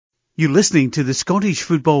You're listening to the Scottish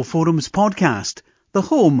Football Forums podcast, the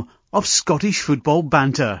home of Scottish football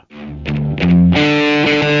banter.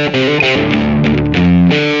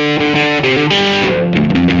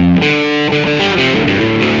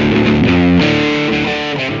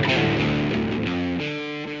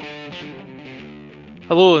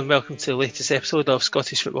 Hello and welcome to the latest episode of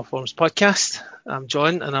Scottish Football Forums podcast. I'm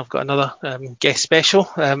John and I've got another guest special,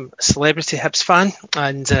 celebrity Hibs fan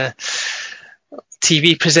and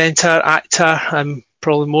TV presenter, actor, and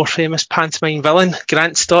probably more famous pantomime villain,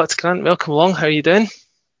 Grant Stott. Grant, welcome along. How are you doing?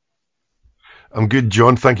 I'm good,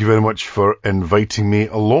 John. Thank you very much for inviting me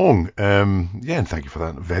along. And thank you for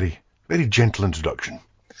that very, very gentle introduction.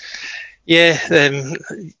 Yeah,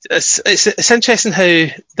 it's interesting how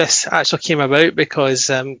this actually came about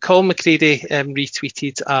because Colin McCready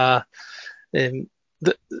retweeted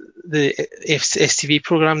the STV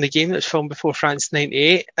programme, The Game, that was filmed before France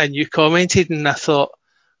 98, and you commented, and I thought,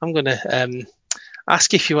 I'm going to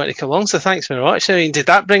ask if you want to come along, so thanks very much. I mean, did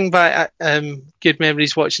that bring back good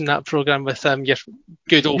memories watching that programme with your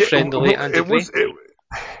good old friend, the late Andy Gray?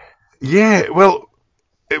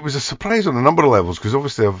 It was a surprise on a number of levels, because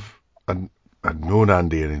obviously I'd known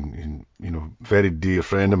Andy and very dear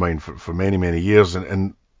friend of mine for many, many years,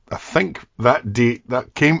 and I think that date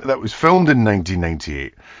that was filmed in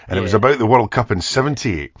 1998, and It was about the World Cup in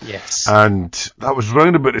 78. Yes. And that was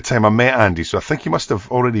round about the time I met Andy, so I think he must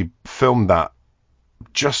have already filmed that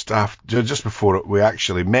just before we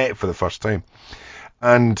actually met for the first time.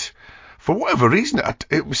 And for whatever reason,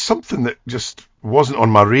 it was something that just wasn't on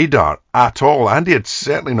my radar at all. Andy had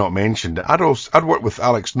certainly not mentioned it. I'd worked with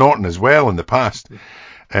Alex Norton as well in the past,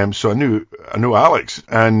 so I knew Alex.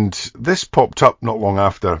 And this popped up not long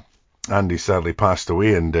after Andy sadly passed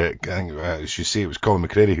away. And as you say, it was Colin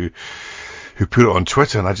McCready who put it on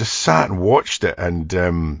Twitter, and I just sat and watched it,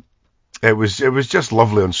 and it was just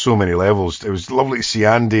lovely on so many levels. It was lovely to see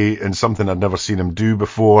Andy in something I'd never seen him do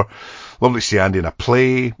before. Lovely to see Andy in a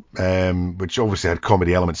play, which obviously had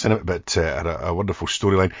comedy elements in it, but had a wonderful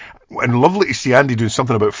storyline. And lovely to see Andy doing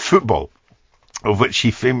something about football, of which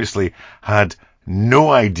he famously had no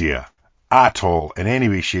idea at all, in any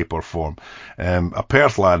way, shape or form. A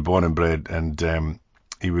Perth lad, born and bred, and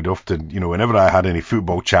he would often, whenever I had any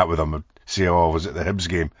football chat with him, I'd say, I was at the Hibs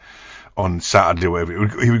game on Saturday or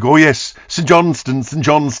whatever. He would go, yes, St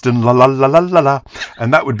Johnstone, la la la la la la.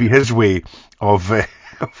 And that would be his way of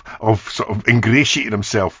sort of ingratiating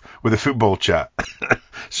himself with a football chat.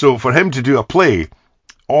 So for him to do a play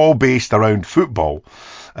all based around football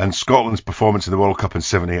and Scotland's performance in the World Cup in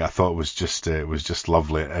 78, I thought was just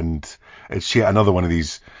lovely. And it's yet another one of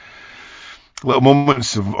these little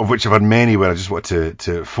moments of which I've had many, where I just want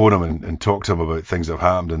to phone him and talk to him about things that have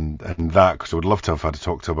happened and that, because I would love to have had to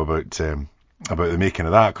talk to him about the making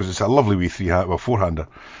of that, because it's a lovely wee four-hander,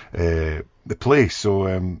 the play. So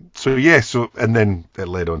and then it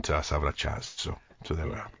led on to us having a chat. So there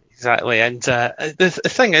we are. Exactly, and the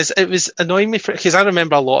thing is, it was annoying me because I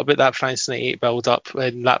remember a lot about that France 98 build-up,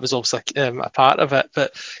 and that was also a part of it,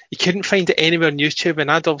 but you couldn't find it anywhere on YouTube,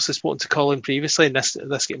 and I'd obviously spoken to Colin previously, and this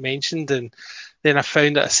got mentioned, and then I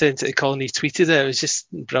found that I sent it to Colin, he tweeted it. It was just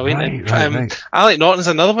brilliant. Right. Alec Norton's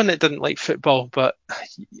another one that didn't like football, but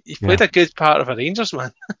he played a good part of a Rangers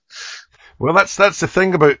man. Well, that's the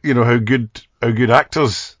thing about how good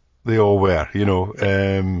actors they all were,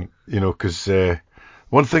 because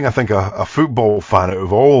one thing I think a football fan, out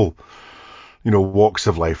of all walks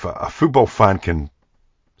of life, a football fan can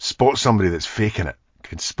spot somebody that's faking it,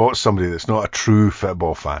 can spot somebody that's not a true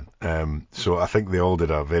football fan. So I think they all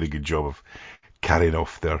did a very good job of carrying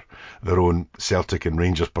off their own Celtic and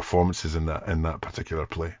Rangers performances in that particular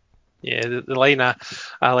play. Yeah, the line I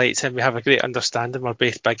liked him, we have a great understanding, we're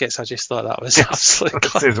both bigots. I just thought that was absolutely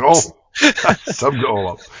class. It all. Summed it all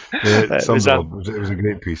up. It was a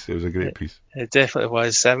great piece. It was a great piece. It definitely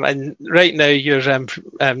was. And right now you're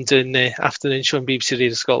doing the afternoon show on BBC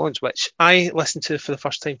Radio Scotland, which I listened to for the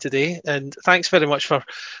first time today. And thanks very much for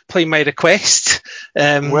playing my request.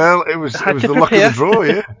 Well, it was the luck of the draw,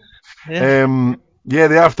 yeah.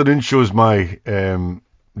 The afternoon show's my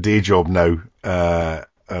day job now.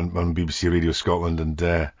 On BBC Radio Scotland, and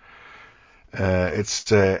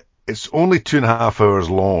it's only 2.5 hours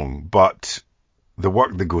long, but the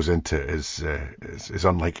work that goes into it is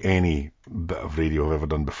unlike any bit of radio I've ever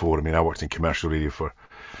done before. I mean, I worked in commercial radio for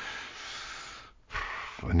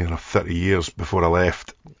nearly 30 years before I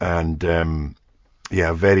left, and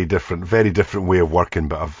very different way of working.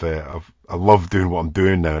 But I love doing what I'm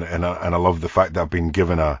doing now, and I love the fact that I've been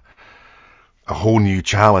given a whole new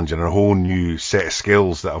challenge and a whole new set of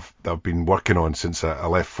skills that I've been working on since I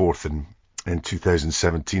left Forth in in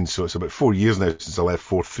 2017. So it's about 4 years now since I left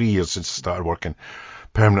Forth, 3 years since I started working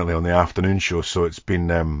permanently on the afternoon show. So it's been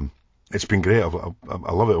great. I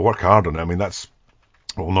love it. I work hard on it. I mean, that's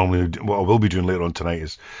what I will be doing later on tonight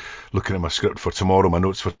is looking at my script for tomorrow, my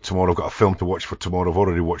notes for tomorrow. I've got a film to watch for tomorrow. I've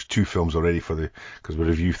already watched 2 films already because we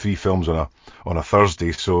review 3 films on a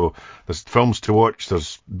Thursday. So there's films to watch,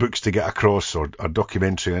 there's books to get across, or a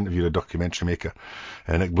documentary. I interviewed a documentary maker,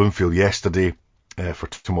 Nick Bloomfield, yesterday for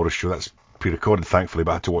tomorrow's show. That's pre-recorded, thankfully,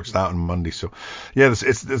 but I had to watch that on Monday. So yeah,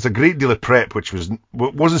 there's a great deal of prep, which wasn't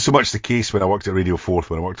so much the case when I worked at Radio Forth.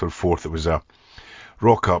 When I worked on Forth, it was a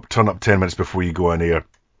rock up, turn up 10 minutes before you go on air,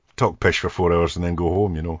 talk pish for 4 hours and then go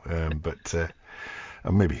home, but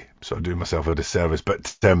I'm maybe sort of doing myself a disservice,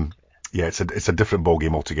 but yeah, it's a different ball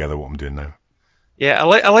game altogether what I'm doing now. Yeah,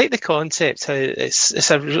 I like the concept. How I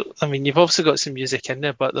mean, you've also got some music in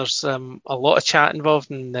there, but there's a lot of chat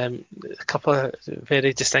involved, and a couple of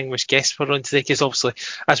very distinguished guests were on today. Because obviously,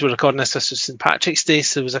 as we're recording this was St Patrick's Day,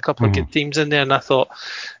 so there was a couple of good themes in there, and I thought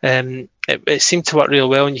it seemed to work real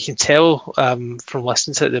well, and you can tell from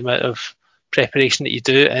listening to it the amount of preparation that you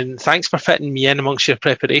do, and thanks for fitting me in amongst your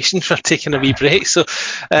preparation for taking a wee break. So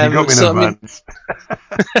you got me in advance.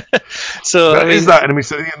 So that is that, and I mean,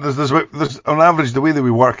 so there's on average the way that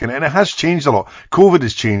we work, and it has changed a lot. COVID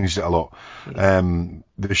has changed it a lot.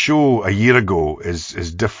 The show a year ago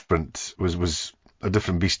is different. Was a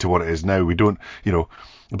different beast to what it is now. We don't, a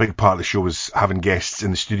big part of the show was having guests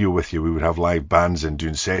in the studio with you. We would have live bands in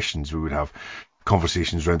doing sessions. We would have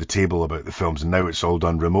conversations around the table about the films, and now it's all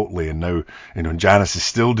done remotely. And now, Janice is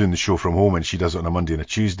still doing the show from home, and she does it on a Monday and a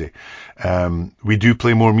Tuesday. We do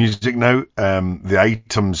play more music now. The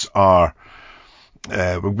items are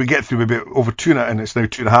we get through maybe over 2.5, and it's now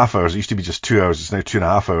 2.5 hours. It used to be just 2 hours. It's now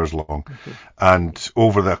 2.5 hours long. And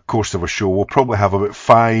over the course of a show, we'll probably have about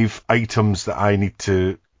 5 items that I need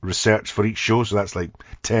to research for each show. So that's like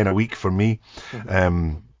 10 a week for me,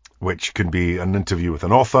 which can be an interview with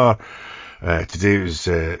an author. Today it was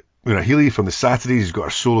Una Healy from the Saturdays, who's got her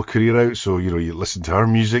solo career out, so you listen to her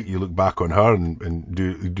music, you look back on her and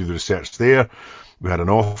do the research there. We had an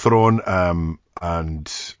author on,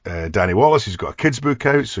 and Danny Wallace, who's got a kids book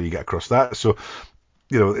out, so you get across that. So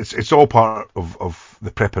it's all part of the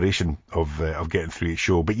preparation of getting through each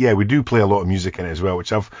show. But yeah, we do play a lot of music in it as well,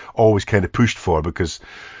 which I've always kind of pushed for, because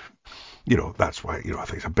that's why I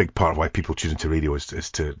think it's a big part of why people tune into radio is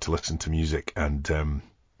to listen to music. And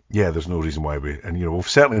yeah, there's no reason why we've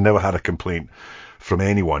certainly never had a complaint from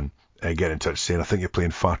anyone getting in touch saying, I think you're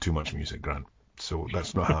playing far too much music, Grant. So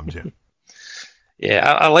that's not happened yet.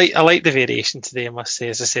 Yeah, I like the variation today, I must say.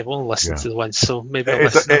 As I say, I've only listened to the ones, so maybe I'll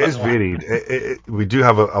listen. It is varied. We do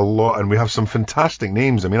have a lot, and we have some fantastic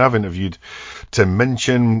names. I mean, I've interviewed Tim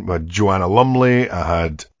Minchin, I had Joanna Lumley, I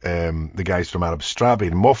had the guys from Arab Strap,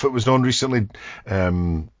 Aidan Moffat was on recently.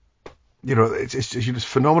 It's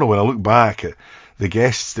phenomenal when I look back at the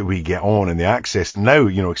guests that we get on and the access now,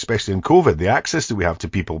 especially in COVID, the access that we have to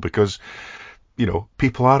people, because,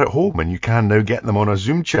 people are at home and you can now get them on a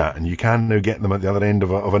Zoom chat, and you can now get them at the other end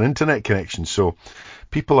of an internet connection. So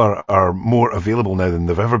people are more available now than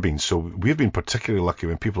they've ever been. So we've been particularly lucky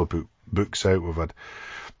when people have put books out. We've had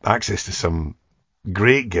access to some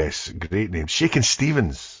great guests, great names. Shakin'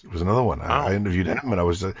 Stevens was another one. Wow. I interviewed him, and I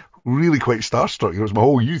was really quite starstruck. It was my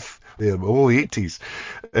whole youth, my whole 80s.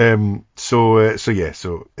 So it's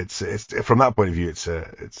from that point of view, it's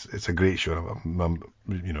a great show. I'm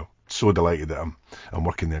so delighted that I'm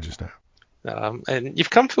working there just now. And you've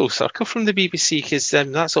come full circle from the BBC, because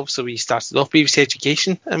that's obviously where you started off, BBC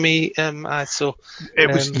Education. It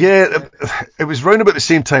was round about the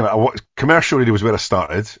same time. Commercial radio was where I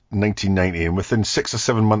started in 1990, and within 6 or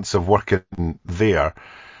 7 months of working there,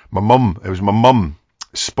 my mum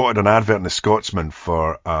spotted an advert in the Scotsman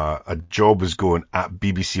for a job was going at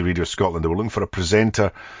BBC Radio Scotland. They were looking for a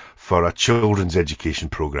presenter for a children's education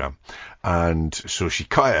programme, and so she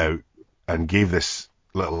cut it out and gave this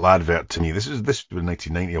little advert to me. This was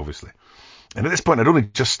 1990, obviously, and at this point I'd only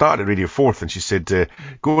just started at Radio Forth, and she said,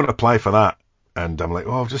 go and apply for that. And I'm like,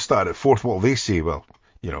 I've just started at Forth, what will they say? Well,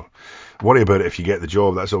 worry about it if you get the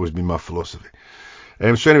job. That's always been my philosophy.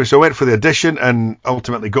 So I went for the audition and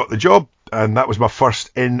ultimately got the job, and that was my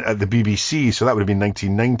first in at the BBC. So that would have been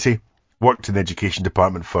 1990. Worked in the education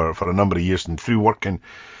department for a number of years, and through working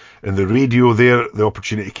in the radio there, the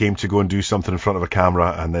opportunity came to go and do something in front of a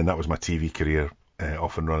camera, and then that was my TV career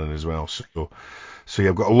off and running as well. So yeah,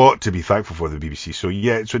 I've got a lot to be thankful for the BBC. So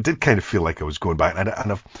yeah, so it did kind of feel like I was going back, and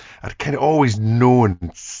I'd kind of always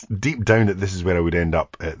known deep down that this is where I would end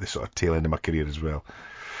up at the sort of tail end of my career as well.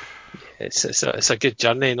 It's a good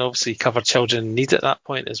journey, and obviously covered children in need at that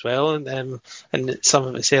point as well. And some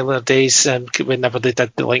of its earlier days, whenever they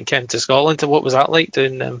did the link into Scotland, what was that like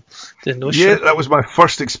doing those Yeah, shows? that was my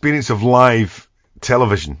first experience of live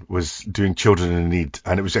television, was doing Children in Need,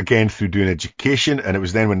 and it was again through doing education, and it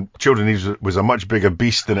was then when Children in Need was a much bigger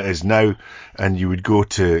beast than it is now, and you would go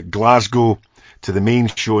to Glasgow to the main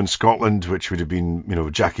show in Scotland, which would have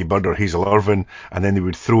been, Jackie Bird or Hazel Irvine, and then they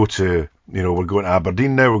would throw to, we're going to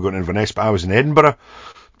Aberdeen now, we're going to Inverness, but I was in Edinburgh,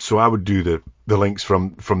 so I would do the links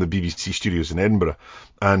from the BBC studios in Edinburgh,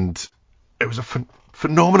 and it was a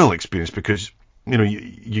phenomenal experience because,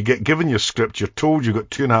 you get given your script, you're told you've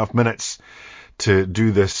got 2.5 minutes to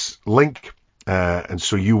do this link, and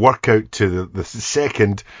so you work out to the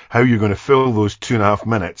second how you're going to fill those 2.5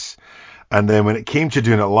 minutes. And then when it came to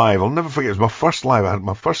doing it live, I'll never forget, it was my first live. I had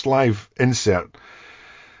my first live insert,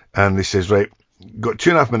 and they says, right, got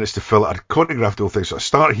 2.5 minutes to fill it. I'd choreographed the whole thing. So I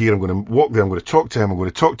start here, I'm going to walk there, I'm going to talk to him, I'm going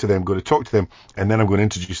to talk to them, I'm going to talk to them, and then I'm going to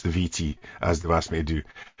introduce the VT, as they've asked me to do.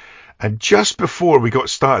 And just before we got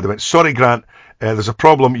started, they went, sorry, Grant, there's a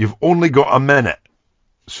problem. You've only got a minute.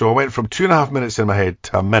 So I went from 2.5 minutes in my head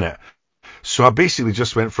to a minute. So I basically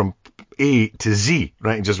just went from A to Z,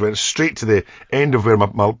 right, and just went straight to the end of where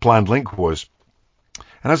my planned link was.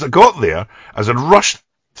 And as I got there, as I rushed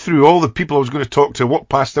through all the people I was going to talk to, walked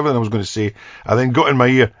past everything I was going to say, I then got in my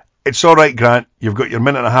ear, it's all right, Grant, you've got your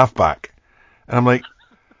minute and a half back. And I'm like,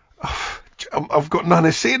 I've got nothing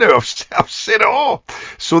to say now. I've said it all.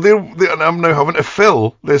 So and I'm now having to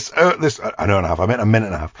fill this an hour and a half. I meant a minute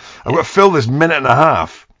and a half. I've got to fill this minute and a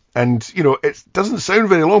half. And, it doesn't sound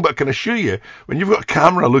very long, but I can assure you, when you've got a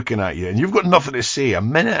camera looking at you and you've got nothing to say, a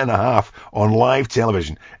minute and a half on live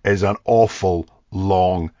television is an awful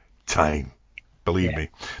long time. Believe me.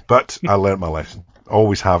 But I learnt my lesson.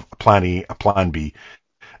 Always have a plan A, a plan B,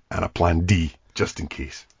 and a plan D, just in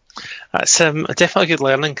case. That's definitely a good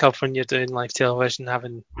learning curve when you're doing live television,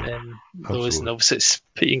 having those, and obviously it's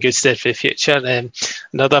put you in good stead for the future.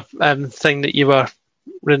 Another thing that you were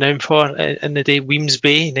renowned for in the day, Weems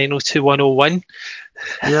Bay 902101.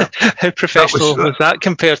 Yeah. How professional was that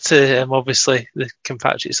compared to obviously the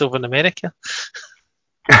compatriots over in America?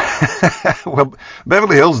 Well,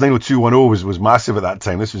 Beverly Hills 90210 was massive at that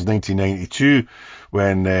time. This was 1992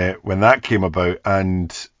 when that came about,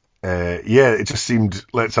 and it just seemed,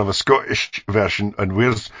 let's have a Scottish version. And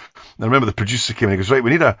I remember the producer came in and he goes, right,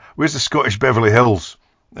 where's the Scottish Beverly Hills?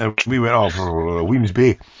 And we went, for Weems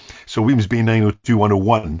Bay. So Weems Bay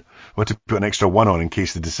 902101. We had to put an extra one on in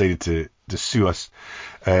case they decided to sue us.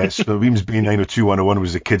 So Weems Bay 90210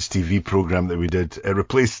 was the kids' TV program that we did. It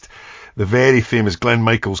replaced the very famous Glenn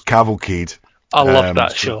Michaels Cavalcade. I loved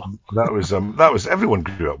that show. That was everyone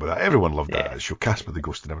grew up with that. Everyone loved that show, Casper the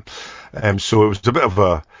Ghost and everything. So it was a bit of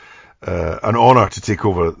an honour to take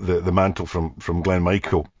over the mantle from Glenn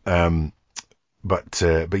Michael. But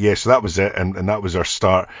yeah, so that was it, and that was our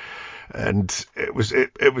start. And it was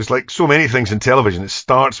like so many things in television. It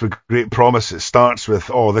starts with great promise. It starts with,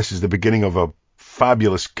 this is the beginning of a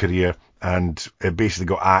fabulous career, and it basically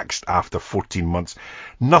got axed after 14 months.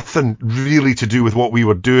 Nothing really to do with what we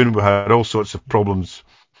were doing. We had all sorts of problems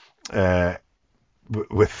with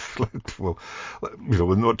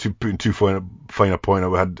not putting too fine a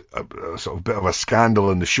point. We had a sort of bit of a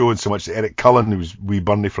scandal in the show, and so much that Eric Cullen, who was wee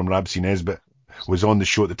Bernie from Rabsy Nesbitt, was on the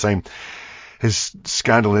show at the time. His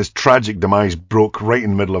scandal, his tragic demise broke right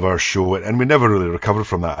in the middle of our show, and we never really recovered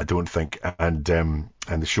from that, I don't think. And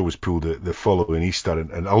the show was pulled the following Easter,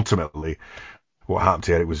 and ultimately what happened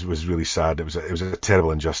to Eric was really sad. It was a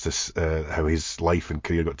terrible injustice, how his life and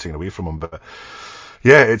career got taken away from him. But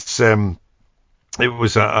yeah, it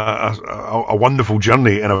was a wonderful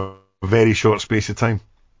journey in a very short space of time.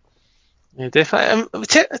 Yeah, definitely.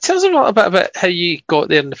 Tell us a little bit about how you got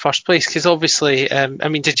there in the first place, because obviously,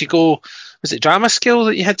 did you go? Was it drama school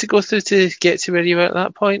that you had to go through to get to where you were at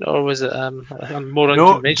that point, or was it more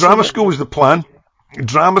unconventional? No, drama school was the plan.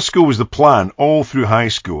 Drama school was the plan all through high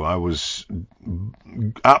school. I was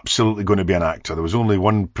absolutely going to be an actor. There was only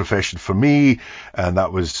one profession for me, and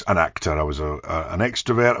that was an actor. I was an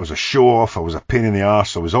extrovert. I was a show-off. I was a pain in the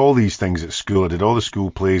arse. I was all these things at school. I did all the school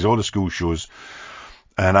plays, all the school shows,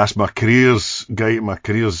 and asked my careers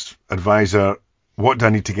advisor, what do I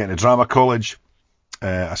need to get into drama college?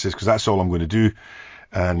 I says, because that's all I'm going to do.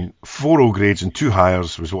 And 4 O grades and 2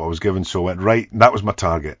 hires was what I was given. So I went, right, that was my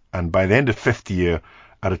target. And by the end of 5th year,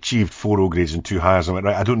 I'd achieved 4 O grades and 2 hires. I went,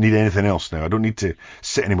 right, I don't need anything else now. I don't need to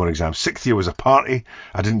sit any more exams. 6th year was a party.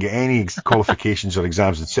 I didn't get any qualifications or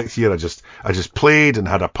exams in 6th year. I just played and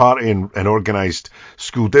had a party and organised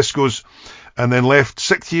school discos. And then left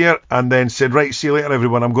 6th year and then said, right, see you later,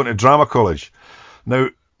 everyone. I'm going to drama college. Now,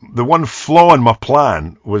 the one flaw in my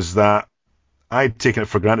plan was that I'd taken it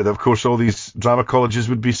for granted that, of course, all these drama colleges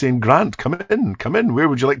would be saying, Grant, come in, where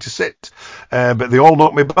would you like to sit? But they all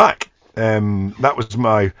knocked me back. That was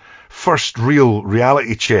my first real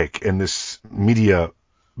reality check in this media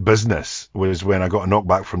business, was when I got a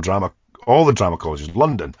knockback from all the drama colleges,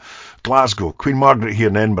 London, Glasgow, Queen Margaret here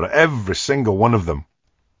in Edinburgh, every single one of them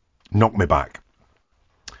knocked me back.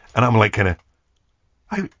 And I'm like,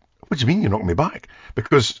 what do you mean you knocked me back?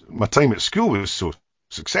 Because my time at school was so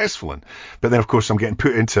successful. But then, of course, I'm getting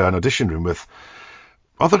put into an audition room with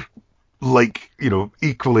other,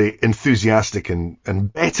 equally enthusiastic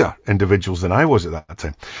and better individuals than I was at that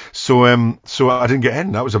time. So I didn't get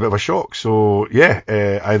in. That was a bit of a shock. So,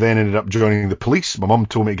 I then ended up joining the police. My mum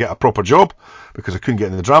told me to get a proper job because I couldn't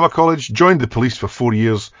get in the drama college. Joined the police for 4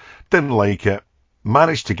 years. Didn't like it.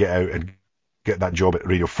 Managed to get out and get that job at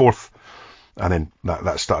Radio Forth. And then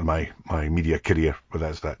that started my media career,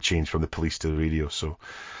 where that change from the police to the radio. So,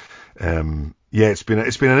 it's been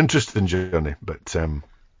an interesting journey, but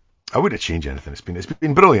I wouldn't change anything. It's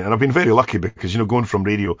been brilliant, and I've been very lucky because, going from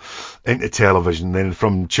radio into television, then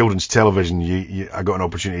from children's television, I got an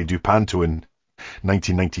opportunity to do Panto in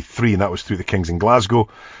 1993, and that was through the Kings in Glasgow,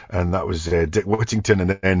 and that was Dick Whittington,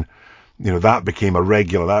 and then that became a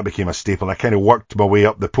regular, that became a staple. And I kind of worked my way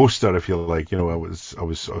up the poster, if you like. I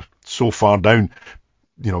was so far down,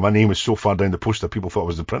 my name was so far down the poster, people thought I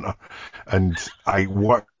was the printer. And I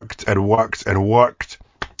worked and worked and worked,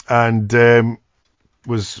 and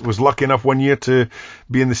was lucky enough one year to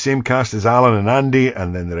be in the same cast as Alan and Andy,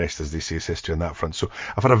 and then the rest, as they say, is history on that front. So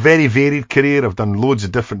I've had a very varied career. I've done loads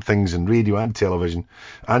of different things in radio and television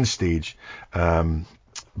and stage.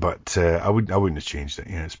 But I wouldn't have changed it.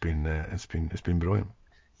 Yeah, it's been brilliant.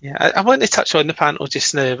 Yeah, I want to touch on the Panto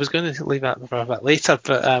just now. I was going to leave that for a bit later,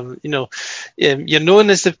 but you're known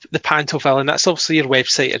as the Panto villain. That's obviously your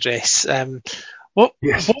website address.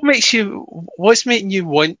 What's making you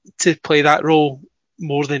want to play that role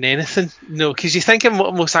more than anything? Because you think of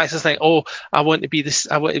most actors like, I want to be this,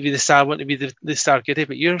 I want to be the star, I want to be the star goodie,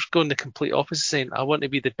 but you're going the complete opposite, saying, I want to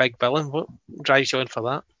be the big villain. What drives you on for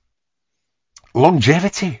that?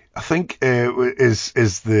 Longevity, I think, is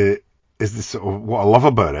the sort of what I love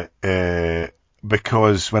about it.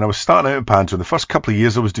 Because when I was starting out in Panto, the first couple of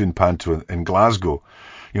years I was doing Panto in Glasgow,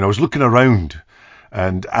 I was looking around,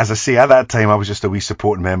 and as I say, at that time I was just a wee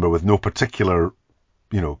supporting member with no particular,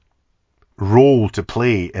 role to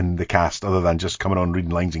play in the cast other than just coming on, reading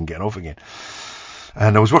lines and getting off again.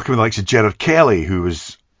 And I was working with the likes of Gerard Kelly, who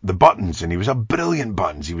was the Buttons, and he was a brilliant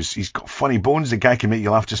Buttons. He's got funny bones. The guy can make you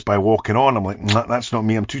laugh just by walking on. I'm like, that's not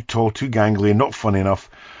me. I'm too tall, too gangly, not funny enough.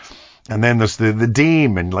 And then there's the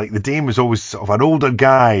Dame, and the Dame was always sort of an older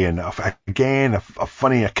guy, and again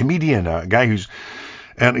a comedian, a guy who's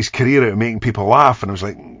earned his career out of making people laugh. And I was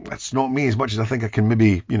like, that's not me. As much as I think I can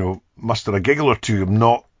maybe muster a giggle or two, I'm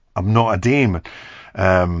not a Dame.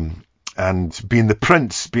 And being the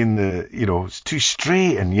Prince, it's too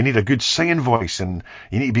straight, and you need a good singing voice, and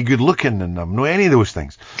you need to be good looking, and I'm not any of those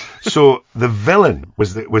things. So the villain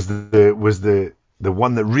was the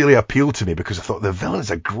one that really appealed to me, because I thought the villain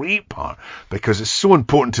is a great part, because it's so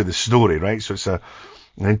important to the story, right? So it's an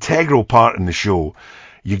integral part in the show.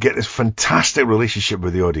 You get this fantastic relationship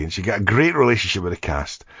with the audience. You get a great relationship with the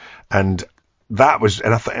cast, and that was,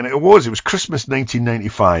 and it was Christmas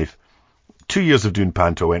 1995. 2 years of doing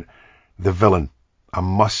Panto, I went, the villain.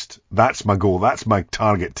 That's my goal. That's my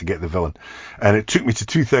target, to get the villain. And it took me to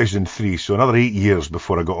 2003, so another 8 years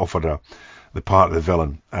before I got offered the part of the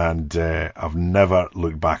villain. And I've never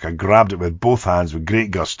looked back. I grabbed it with both hands with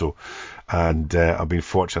great gusto. And I've been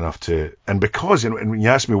fortunate enough to, and because, and when you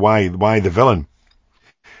ask me why the villain,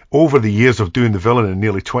 over the years of doing the villain and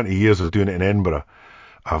nearly 20 years of doing it in Edinburgh,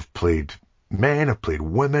 I've played men, I've played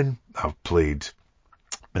women, I've played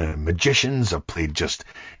magicians, I've played just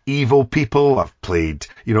evil people, I've played,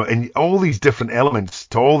 and all these different elements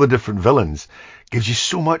to all the different villains gives you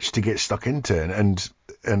so much to get stuck into.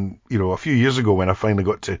 And a few years ago, when I finally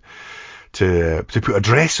got to put a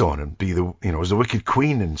dress on and be as the Wicked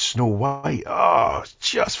Queen in Snow White, it's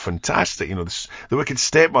just fantastic. The Wicked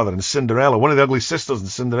Stepmother in Cinderella, one of the ugly sisters in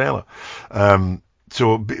Cinderella.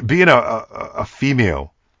 So being a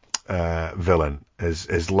female villain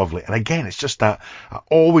is lovely. And again, it's just that I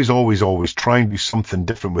always try and do something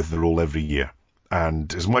different with the role every year.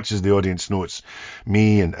 And as much as the audience know it's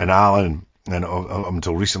me and Alan, and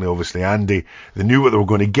until recently, obviously, Andy, they knew what they were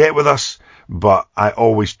going to get with us, but I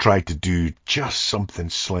always try to do just something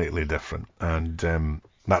slightly different. And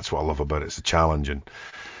that's what I love about it. It's a challenge,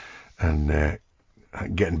 and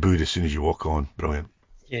getting booed as soon as you walk on. Brilliant.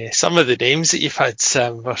 Yeah, some of the names that you've had,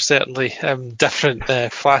 Sam, were certainly different.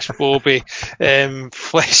 Flash Bobby,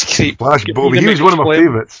 Flesh Creep, Flash Bobby, Gabina he was one of my McFlem.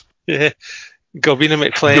 favourites. Yeah, Gabina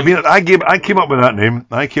McFlem. Gabina, I came up with that name.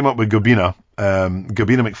 I came up with Gabina,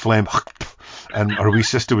 Gabina McFlem, and our wee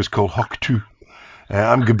sister was called Huck too.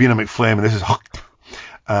 I'm Gabina McFlem, and this is Huck.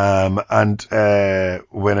 And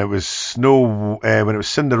when it was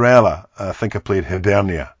Cinderella, I think I played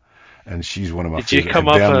Hibernia, and she's one of my Did you favourite. come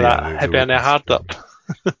up with that Hibernia hard up?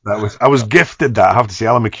 I was gifted that. I have to say,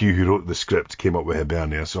 Alan McHugh, who wrote the script, came up with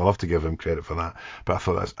Hibernia, so I'll have to give him credit for that. But I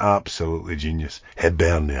thought that's absolutely genius,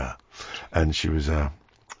 Hibernia, and she was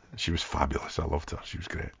fabulous. I loved her. She was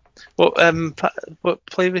great. What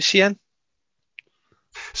play was she in?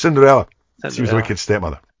 Cinderella. She was the wicked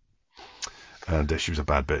stepmother, and she was a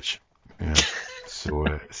bad bitch. Yeah.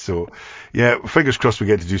 So yeah, fingers crossed we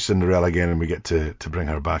get to do Cinderella again and we get to bring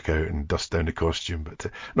her back out and dust down the costume. But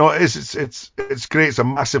no, it's great. It's a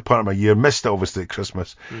massive part of my year. Missed it obviously at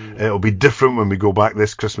Christmas. It'll be different when we go back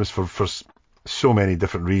this Christmas for so many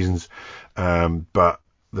different reasons. But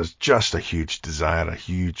there's just a huge desire, a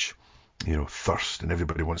huge thirst, and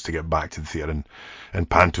everybody wants to get back to the theatre. And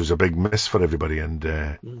Panto's a big miss for everybody, and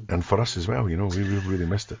for us as well. We really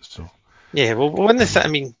missed it. So. Yeah, well,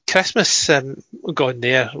 Christmas gone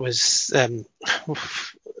there was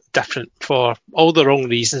different for all the wrong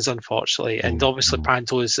reasons, unfortunately. And obviously,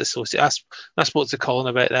 Panto is associated. I spoke to Colin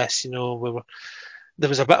about this. There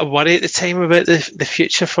was a bit of worry at the time about the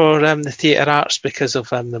future for the theatre arts because of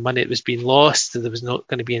the money that was being lost. There was not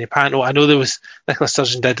going to be any Panto. I know Nicola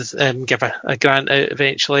Sturgeon did give a grant out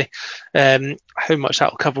eventually. How much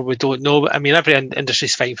that will cover, we don't know. But every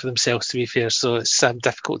industry's fighting for themselves, to be fair, so it's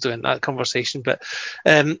difficult doing that conversation. But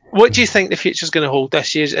what do you think the future's going to hold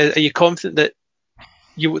this year? Are you confident that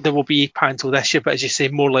there will be Panto this year, but as you say,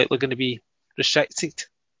 more likely going to be restricted?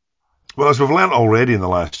 Well, as we've learnt already in the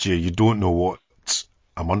last year, you don't know what's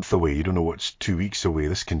a month away. You don't know what's 2 weeks away.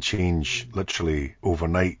 This can change literally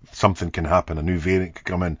overnight. Something can happen. A new variant could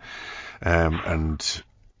come in.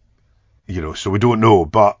 So we don't know.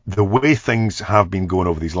 But the way things have been going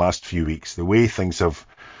over these last few weeks, the way things have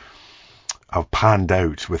panned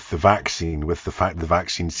out with the vaccine, with the fact the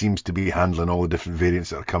vaccine seems to be handling all the different variants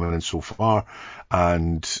that are coming in so far,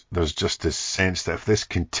 and there's just this sense that if this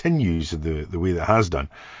continues the way that it has done,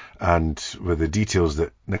 and with the details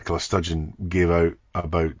that Nicola Sturgeon gave out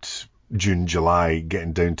about June, July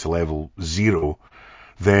getting down to level 0,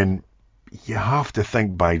 then you have to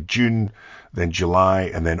think by June, then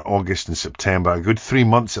July, and then August and September, a good 3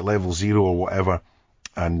 months at level 0 or whatever.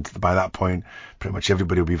 And by that point, pretty much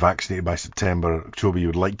everybody will be vaccinated by September, October, you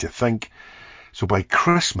would like to think. So by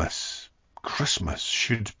Christmas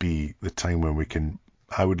should be the time when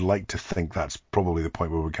I would like to think that's probably the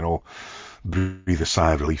point where we can all breathe a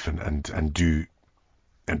sigh of relief and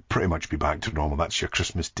pretty much be back to normal. That's your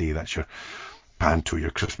Christmas Day, that's your Panto, your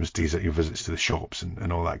Christmas days at your visits to the shops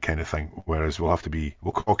and all that kind of thing. Whereas we'll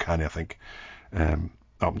call canny, I think,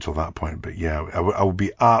 up until that point. But yeah, I would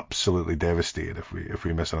be absolutely devastated if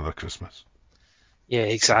we miss another Christmas. Yeah,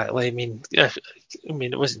 exactly.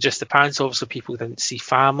 It wasn't just the Panto. Obviously, people didn't see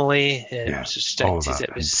family. It was restricted.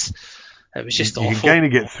 It was just awful. You can kind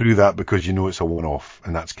of get through that because it's a one-off,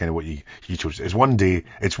 and that's kind of what you chose. It's one day,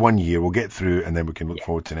 it's 1 year. We'll get through, and then we can look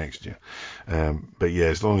forward to next year. But yeah,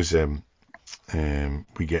 as long as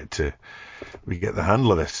we get the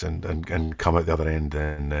handle of this and come out the other end,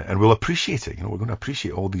 and we'll appreciate it. We're going to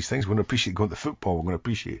appreciate all these things. We're going to appreciate going to football. We're going to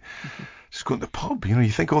appreciate just going to the pub. You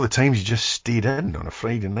think all the times you just stayed in on a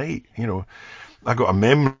Friday night. I got a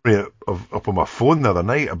memory up on my phone the other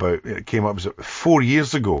night about it came up. It was 4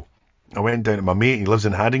 years ago. I went down to my mate. He lives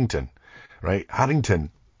in Haddington, right? Haddington.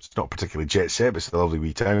 It's not particularly jet set, but it's a lovely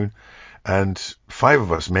wee town. And 5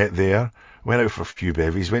 of us met there. Went out for a few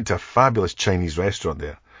bevies, went to a fabulous Chinese restaurant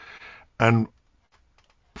there. And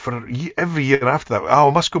for every year after that,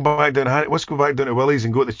 let's go back down to Willie's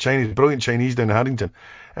and go to the brilliant Chinese down in Haddington.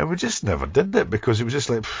 And we just never did it because it was just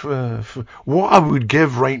like, what I would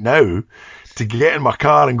give right now to get in my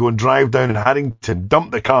car and go and drive down in Haddington,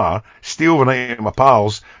 dump the car, stay overnight at my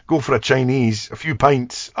pals, go for a Chinese, a few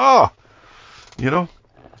pints.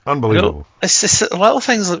 Unbelievable. It's just little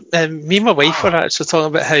things like me and my wife were actually talking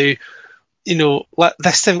about how,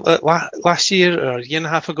 this time last year or a year and a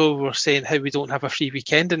half ago, we were saying how we don't have a free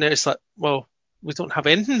weekend, and now it's like, well, we don't have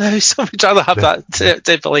anything now, so we'd rather have that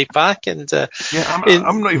type of life back. And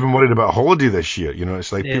I'm not even worried about a holiday this year.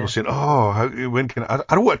 It's like people saying, when can I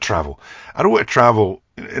don't want to travel. I don't want to travel,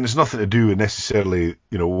 and it's nothing to do with necessarily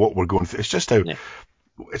what we're going through. It's just how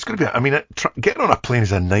it's going to be, I mean, getting on a plane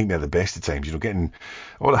is a nightmare at the best of times. Getting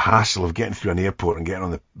all the hassle of getting through an airport and getting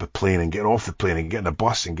on the plane and getting off the plane and getting a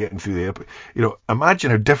bus and getting through the airport.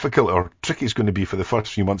 Imagine how difficult or tricky it's going to be for the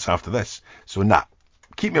first few months after this. So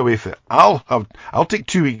keep me away from it. I'll take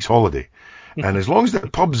 2 weeks holiday. And as long as the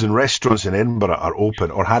pubs and restaurants in Edinburgh are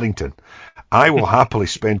open, or Haddington, I will happily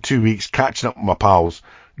spend 2 weeks catching up with my pals,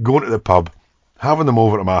 going to the pub, having them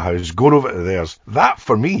over to my house, going over to theirs. That,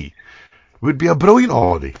 for me, would be a brilliant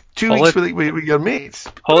holiday. 2 weeks with your mates.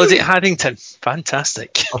 Holiday at Haddington.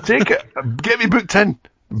 Fantastic. I'll take it. Get me booked in.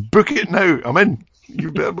 Book it now. I'm in.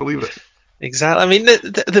 You better believe it. Exactly. I mean,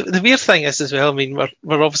 the weird thing is as well, I mean,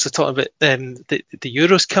 we're obviously talking about the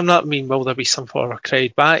Euros coming up. I mean, will there be some sort of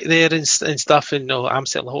crowd back there and stuff? And I'm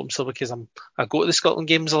certainly hoping so, because I go to the Scotland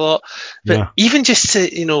games a lot. But even just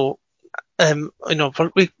to,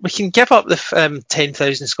 we can give up the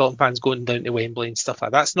 10,000 Scotland fans going down to Wembley and stuff like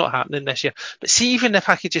that. That's not happening this year. But see, even if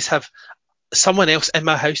I could just have someone else in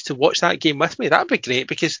my house to watch that game with me, that'd be great,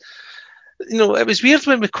 because, it was weird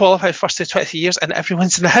when we qualified first to 20 years and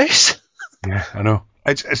everyone's in the house. Yeah, I know.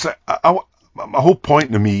 It's like, my whole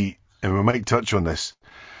point to me, and we might touch on this,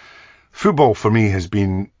 football for me has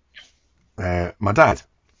been my dad.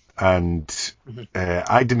 And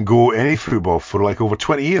I didn't go any football for like over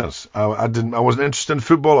 20 years. I wasn't interested in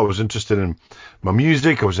football. I was interested in my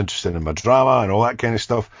music. I was interested in my drama and all that kind of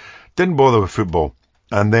stuff. Didn't bother with football.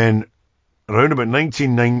 And then around about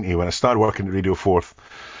 1990, when I started working at Radio 4th,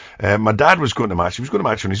 my dad was going to match. He was going to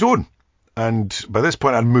match on his own. And by this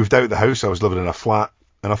point, I'd moved out of the house. I was living in a flat.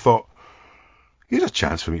 And I thought, here's a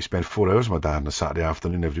chance for me to spend 4 hours with my dad on a Saturday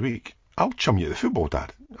afternoon every week. I'll chum you at the football,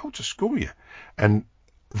 Dad. I'll just go with you. And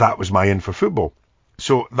that was my in for football.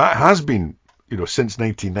 So that has been, since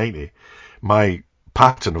 1990, my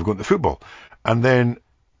pattern of going to football. And then,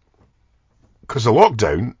 because of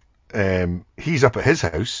lockdown, he's up at his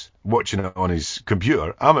house watching it on his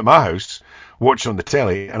computer. I'm at my house watching on the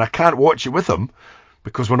telly, and I can't watch it with him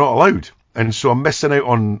because we're not allowed. And so I'm missing out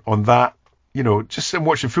on that, just sitting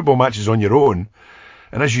watching football matches on your own.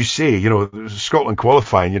 And as you say, Scotland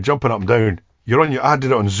qualifying, you're jumping up and down. I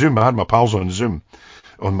did it on Zoom. I had my pals on Zoom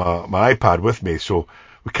on my iPad with me, so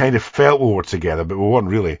we kind of felt we were together, but we weren't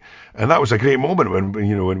really. And that was a great moment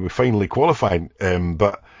when we finally qualified.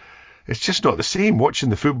 But it's just not the same. Watching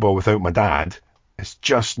the football without my dad, it's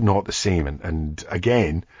just not the same. And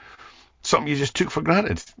again, something you just took for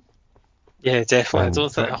granted. Yeah, definitely. I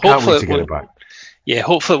don't think. Can't wait to get it back. Yeah,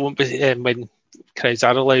 hopefully it won't be when crowds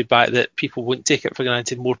are allowed back, that people won't take it for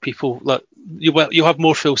granted. More people, you'll have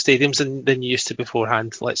more full stadiums than you used to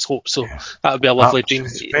beforehand. Let's hope so. Yeah. That would be a lovely dream.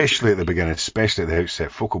 Especially at the beginning, especially at the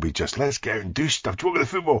outset, folk will be just, let's get out and do stuff. Do you want to go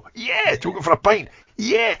to the football? Yeah. Do you want to go for a pint?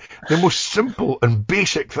 Yeah. The most simple and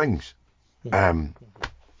basic things. Can't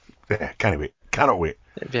wait. Cannot wait.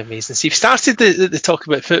 It'd be amazing. So you've started the talk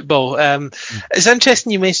about football. It's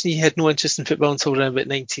interesting you mentioned you had no interest in football until around about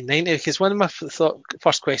 1990, because one of my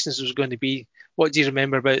first questions was going to be, what do you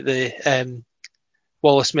remember about the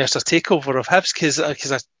Wallace Mercer takeover of Hibs?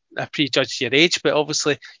 Because I prejudged your age, but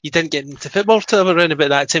obviously you didn't get into football till around about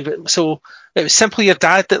that time. So it was simply your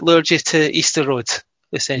dad that lured you to Easter Road,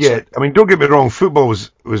 essentially. Yeah, I mean, don't get me wrong, football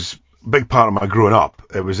was a big part of my growing up.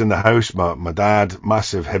 It was in the house. My dad,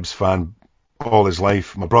 massive Hibs fan all his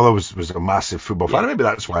life. My brother was a massive football fan. Maybe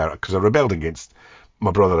that's why, because I rebelled against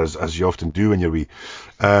my brother, as you often do when you're wee.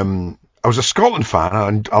 I was a Scotland fan,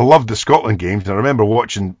 and I loved the Scotland games. And I remember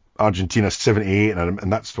watching Argentina 78,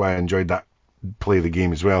 and that's why I enjoyed that play of the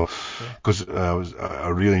game as well, because I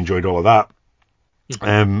really enjoyed all of that.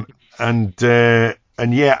 And what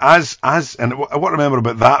I remember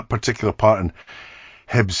about that particular part in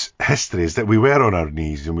Hibs history is that we were on our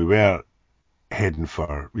knees and we were heading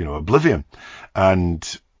for oblivion.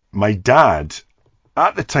 And my dad,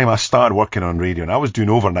 at the time I started working on radio, and I was doing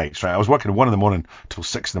overnights, right? I was working at 1 a.m. till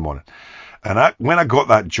 6 a.m. And when I got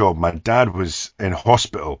that job, my dad was in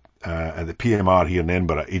hospital at the PMR here in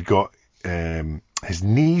Edinburgh. He'd got his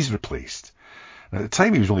knees replaced. And at the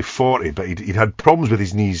time he was only 40, but he'd had problems with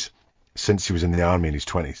his knees since he was in the army in his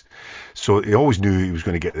 20s. So he always knew he was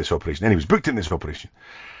going to get this operation. And he was booked in this operation.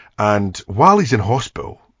 And while he's in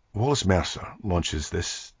hospital, Wallace Mercer launches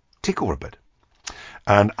this takeover bid.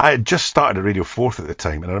 And I had just started at Radio 4th at the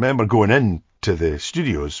time, and I remember going in to the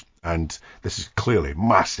studios, and this is clearly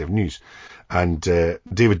massive news. And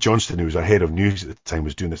David Johnston, who was our head of news at the time,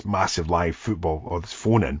 was doing this massive live football, or this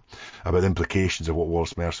phone-in, about the implications of what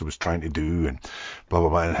Wallace Mercer was trying to do, and blah, blah,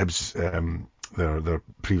 blah. And Hibs, their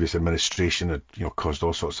previous administration had, caused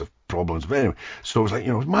all sorts of problems. But anyway, so it was like,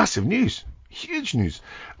 it was massive news, huge news.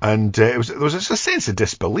 And there was a sense of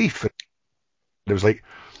disbelief. It was like,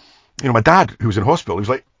 my dad, who was in hospital, he was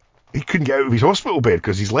like, he couldn't get out of his hospital bed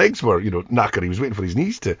because his legs were, knackered. He was waiting for his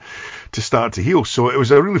knees to start to heal. So it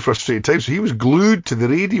was a really frustrating time. So he was glued to the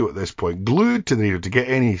radio at this point, to get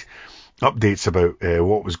any updates about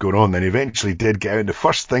what was going on. Then he eventually did get out. And the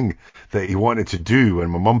first thing that he wanted to do when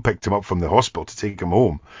my mum picked him up from the hospital to take him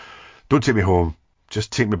home, don't take me home,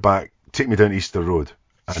 just take me back, take me down Easter Road.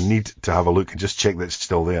 I need to have a look and just check that it's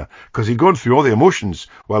still there. Because he'd gone through all the emotions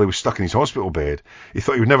while he was stuck in his hospital bed. He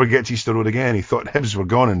thought he would never get to Easter Road again. He thought Hibs were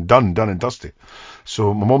gone and done and dusty.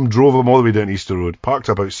 So my mum drove him all the way down Easter Road, parked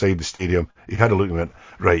up outside the stadium. He had a look and went,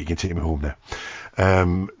 right, you can take me home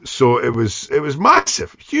now. So it was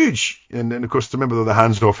massive, huge. And of course, remember the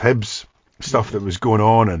hands off Hibs stuff that was going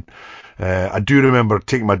on. And I do remember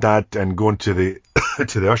taking my dad and going to the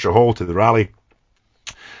to the Usher Hall, to the rally.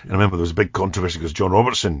 And I remember there was a big controversy because John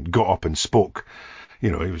Robertson got up and spoke. He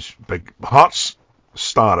was big Hearts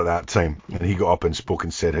star at that time, and he got up and spoke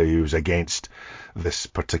and said how he was against this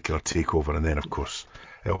particular takeover. And then, of course,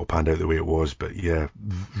 it all panned out the way it was. But yeah,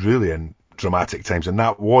 really in dramatic times. And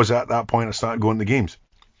that was at that point I started going to games.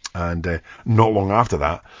 And not long after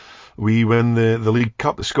that, we win the League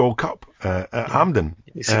Cup, the Skol Cup at Hampden.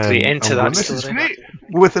 It's a great end to that this story. Is great.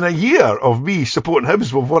 Within a year of me supporting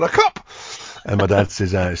Hibs, we've won a cup. And my dad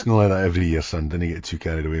says, it's not like that every year, son. Didn't get too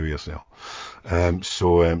carried away with yourself.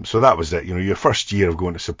 So that was it. Your first year of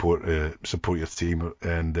going to support your team,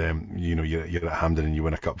 and you're at Hampden and you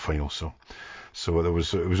win a cup final. So it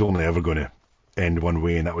was only ever going to end one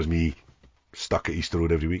way, and that was me stuck at Easter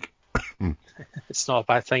Road every week. It's not a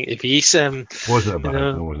bad thing to be. Wasn't a bad.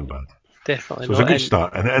 No, it wasn't bad. Definitely. So it was a good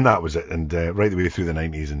start, and that was it. And right the way through the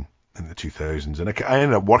 90s and the 2000s, and I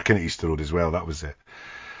ended up working at Easter Road as well. That was it.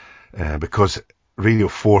 Because Radio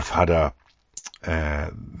Forth had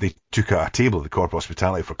they took out a table, the corporate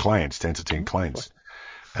hospitality for clients, to entertain clients.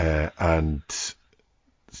 And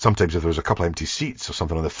sometimes if there was a couple of empty seats or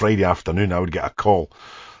something on the Friday afternoon, I would get a call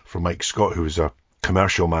from Mike Scott, who was a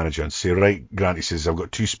commercial manager, and say, right, Grant, he says, I've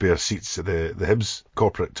got 2 spare seats at the Hibs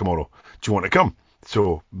corporate tomorrow. Do you want to come?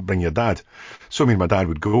 So bring your dad. So me and my dad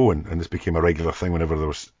would go, and this became a regular thing whenever there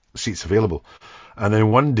was seats available. And then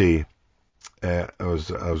one day, there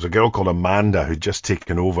was a girl called Amanda who'd just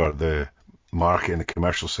taken over the market and the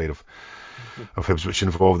commercial side of Hibs, which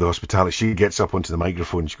involved the hospitality. She gets up onto the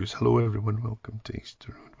microphone. She goes, "Hello, everyone. Welcome to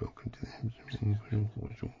Easter Road. Welcome to the Hibs."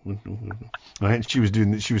 And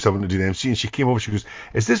she was having to do the MC, and she came over. She goes,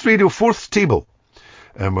 "Is this Radio Forth's table?"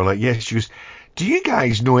 And we're like, "Yes." She goes, "Do you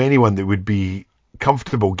guys know anyone that would be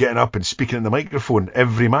comfortable getting up and speaking in the microphone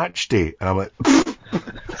every match day?" And I'm like,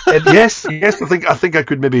 yes, I think I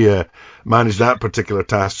could maybe manage that particular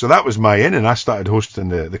task. So that was my in, and I started hosting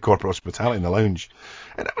the corporate hospitality in the lounge,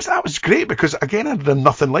 and that was great because again I'd done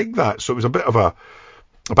nothing like that. So it was a bit of a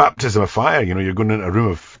baptism of fire. You're going into a room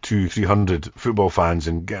of 200-300 football fans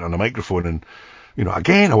and getting on a microphone, and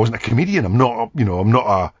again I wasn't a comedian. I'm not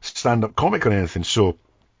a stand-up comic or anything. So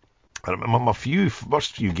I remember my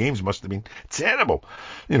first few games must have been terrible.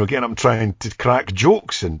 Getting up and trying to crack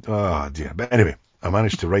jokes, and oh dear. But anyway, I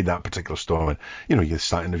managed to ride that particular storm, and you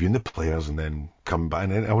start interviewing the players and then come back,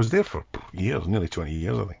 and I was there for years, nearly 20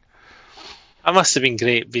 years, I think. That must have been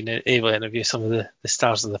great being able to interview some of the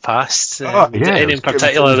stars of the past. Any in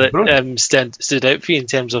particular that stood out for you in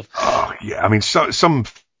terms of? Oh yeah, I mean some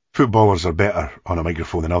footballers are better on a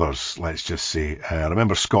microphone than others. Let's just say. I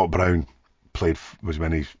remember Scott Brown was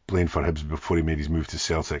when he's playing for Hibs before he made his move to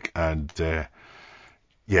Celtic, and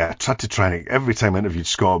I tried to every time I interviewed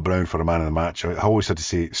Scott Brown for a man of the match, I always had to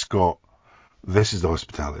say, "Scott, this is the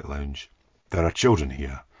hospitality lounge. There are children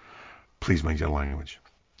here. Please mind your language."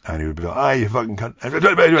 And he would be like, you fucking cunt. And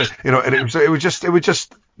it would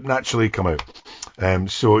just naturally come out.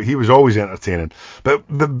 So he was always entertaining. But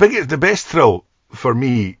the best thrill for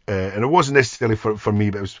me, and it wasn't necessarily for me,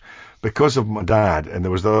 but it was because of my dad, and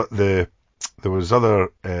there was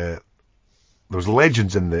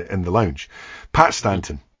legends in the lounge. Pat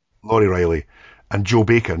Stanton, Laurie Riley, and Joe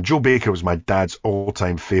Baker. And Joe Baker was my dad's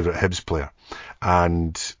all-time favourite Hibs player.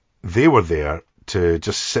 And they were there to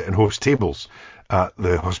just sit and host tables at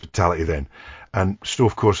the hospitality then. And so,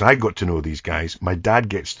 of course, I got to know these guys. My dad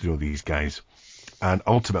gets to know these guys. And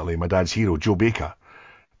ultimately, my dad's hero, Joe Baker,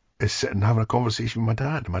 is sitting having a conversation with my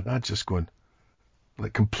dad. And my dad's just going,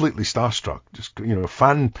 like, completely starstruck, just,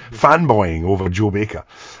 fanboying over Joe Baker.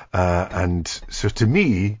 And so to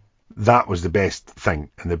me, that was the best thing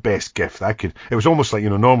and the best gift I could. It was almost like,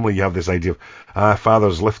 normally you have this idea of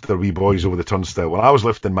fathers lift their wee boys over the turnstile. Well, I was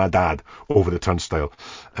lifting my dad over the turnstile,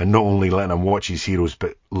 and not only letting him watch his heroes,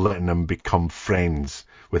 but letting him become friends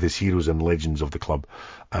with his heroes and legends of the club.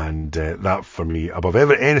 And that, for me, above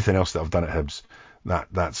anything else that I've done at Hibs,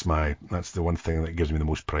 that's the one thing that gives me the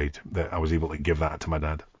most pride, that I was able to give that to my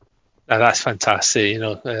dad. That's fantastic.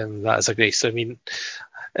 That is a great story. I mean,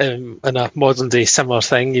 in a modern day similar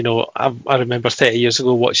thing, I remember 30 years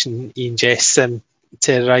ago watching Ian Jess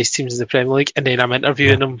terrorise teams in the Premier League, and then I'm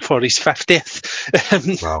interviewing him for his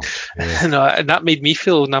 50th. Wow. Yeah. And that made me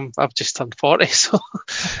feel, and I've just turned 40, so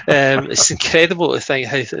it's incredible to think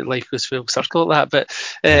how life goes full circle like that.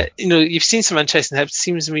 But you've seen some interesting Hibs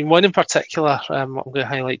teams. I mean, one in particular I'm going to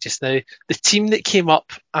highlight just now, the team that came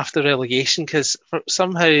up after relegation, because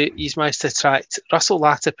somehow he's managed to attract Russell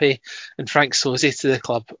Latipi and Frank Sozzi to the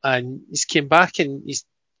club, and he's came back and he's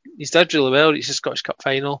did really well. Reached the Scottish Cup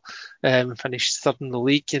final, finished third in the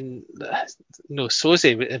league, and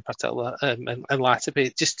Sozzi in particular and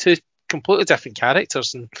Latipi, just two completely different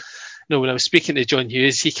characters. And when I was speaking to John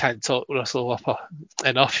Hughes, he can't talk Russell up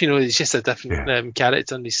enough. He's just a different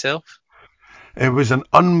character in himself. It was an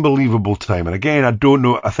unbelievable time, and again, I don't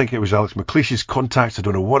know. I think it was Alex McLeish's contacts. I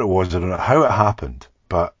don't know what it was. I don't know how it happened,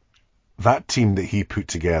 but that team that he put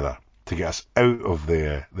together to get us out of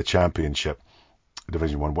the Championship,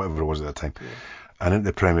 Division 1, whatever it was at the time, and into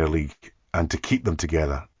the Premier League, and to keep them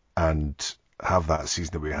together and have that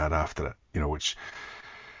season that we had after it, which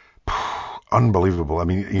unbelievable. I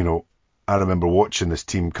mean, I remember watching this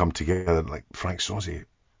team come together, like Frank Sozzi,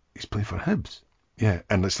 he's playing for Hibs. Yeah,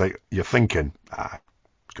 and it's like you're thinking,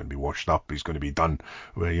 he's going to be washed up, he's going to be done.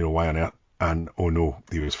 Well, why on earth? And oh no,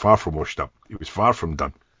 he was far from washed up. He was far from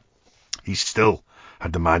done. He still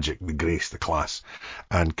had the magic, the grace, the class,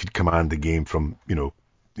 and could command the game from,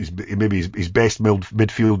 maybe his best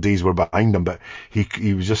midfield days were behind him, but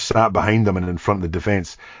he was just sat behind them and in front of the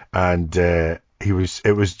defence, and it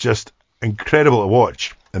was just incredible to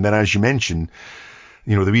watch. And then, as you mentioned,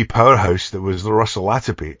 the wee powerhouse that was Russell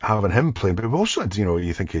Latipi, having him playing, but we also had,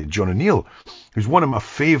 you think of John O'Neill, who's one of my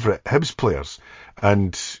favourite Hibs players,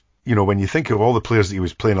 and when you think of all the players that he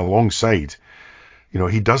was playing alongside,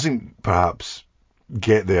 he doesn't perhaps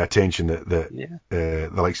get the attention that the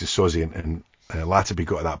likes of Sozzi and Latipi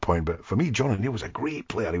got at that point. But for me, John O'Neill was a great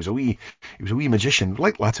player. He was a wee magician,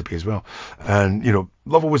 like Latipi as well. And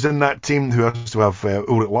Lovell was in that team, who has to have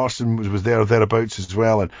Ulrich Larsson was there thereabouts as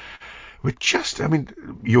well. And we just,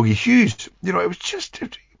 Yogi Hughes, it was just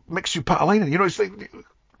Mixu Patalainen. It's like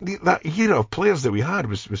that era of players that we had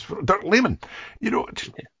was Dirk Lehmann.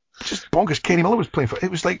 Just bonkers. Kenny Miller was playing for.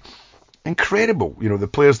 It was like incredible, the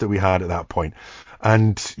players that we had at that point.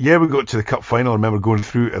 And we got to the cup final. I remember going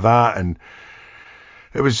through to that, and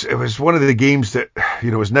it was one of the games that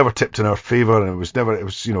was never tipped in our favour, and it was going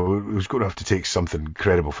to have to take something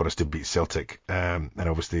incredible for us to beat Celtic, and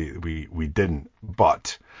obviously we didn't.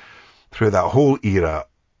 But through that whole era,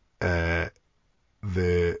 the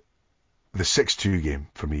 6-2 game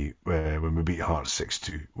for me, when we beat Hearts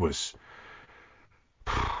 6-2, was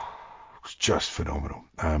just phenomenal.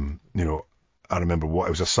 I remember it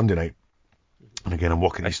was a Sunday night, and again, I'm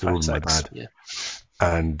walking East Road with my dad,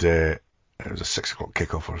 and it was a 6 o'clock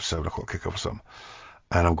kickoff or 7 o'clock kickoff or something,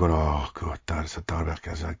 and I'm going, oh god, Dad, it's a derby.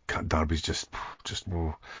 Derby's just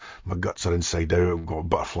my guts are inside out. I've got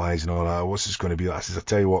butterflies and all that. What's this going to be like? I says, I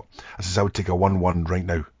tell you what, I would take a 1-1 right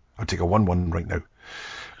now. I'd take a 1-1 right now.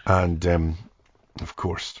 And of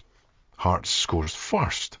course, Hearts scores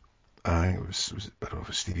first. I don't know if it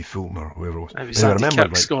was Stevie Fulton or whoever it was. It was Andy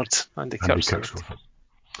Kirk scored. Andy Kirk scored.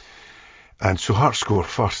 And so Hearts score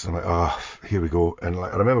first. I'm like, here we go. And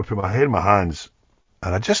I remember putting my head in my hands,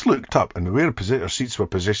 and I just looked up, and where our seats were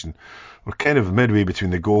positioned were kind of midway between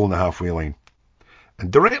the goal and the halfway line.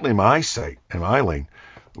 And directly in my eyesight, in my eye line,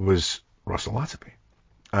 was Russell Latipi.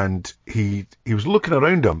 And he was looking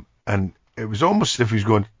around him, and it was almost as if he was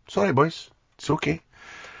going, it's all right, boys. It's okay.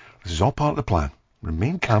 This is all part of the plan.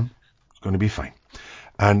 Remain calm. Going to be fine.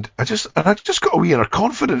 And I just got a wee inner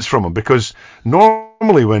confidence from him, because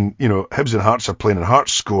normally when Hibs and Hearts are playing and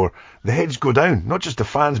Hearts score, the heads go down, not just the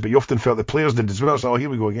fans, but you often felt the players did as well. So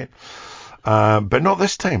here we go again, but not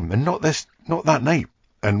this time, and not that night.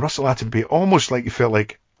 And Russell Latipi, almost like you felt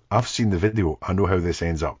like, I've seen the video, I know how this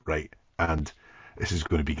ends up, right? And this is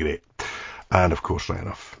going to be great. And of course, right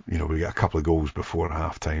enough, we got a couple of goals before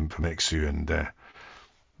half time from Mixu, and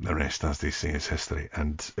the rest, as they say, is history.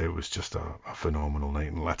 And it was just a phenomenal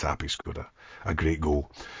night. And Latipi scored a great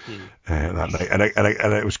goal that night.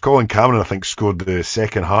 And it was Colin Cameron, I think, scored the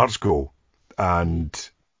second Hearts goal. And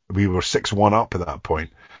we were 6-1 up at that point.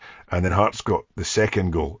 And then Hearts got the second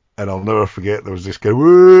goal. And I'll never forget, there was this guy,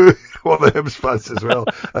 woo, all the Hibs fans as well.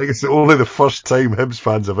 I think it's only the first time Hibs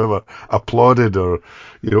fans have ever applauded or,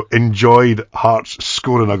 enjoyed Hearts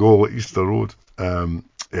scoring a goal at Easter Road.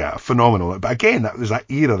 Phenomenal. But again, that was that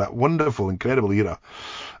era, that wonderful, incredible era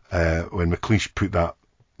when McLeish put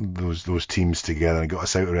those teams together and got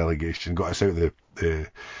us out of relegation, got us out of the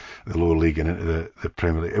lower league and into the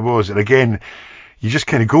Premier League. It was, and again, you just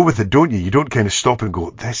kind of go with it, don't you? You don't kind of stop and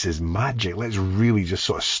go, this is magic. Let's really just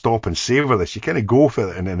sort of stop and savour this. You kind of go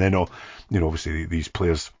for it, and then obviously these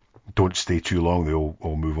players don't stay too long. They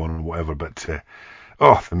all move on and whatever. But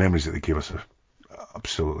the memories that they gave us are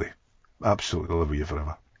absolutely live with you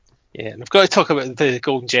forever. Yeah, and I've got to talk about the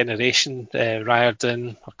golden generation: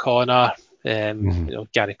 Riordan, O'Connor.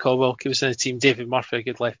 Gary Caldwell was in the team. David Murphy, a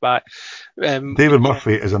good left back. David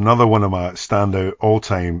Murphy is another one of my standout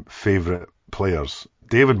all-time favourite players.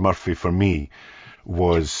 David Murphy for me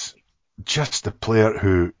was just a player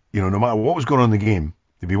who, no matter what was going on in the game,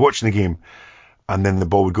 you'd be watching the game, and then the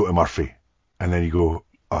ball would go to Murphy, and then you go,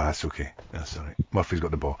 oh, that's okay, that's all right. Murphy's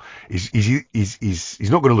got the ball. He's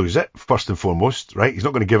not going to lose it, first and foremost, right? He's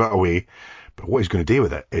not going to give it away, but what he's going to do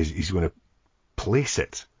with it is he's going to place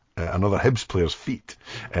it at another Hibs player's feet.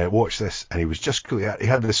 Watch this, and he was just cool. He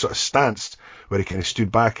had this sort of stance where he kind of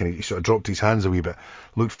stood back and he sort of dropped his hands a wee bit,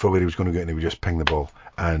 looked for where he was going to get, and he would just ping the ball.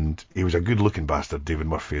 And he was a good-looking bastard, David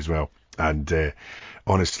Murphy, as well. And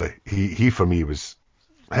honestly, he for me was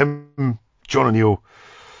him, John O'Neill,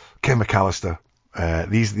 Ken McAllister.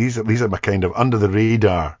 These are my kind of under the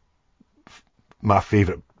radar, my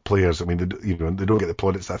favourite players. I mean, they don't get the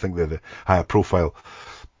plaudits I think the higher profile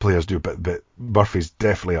players do, but Murphy's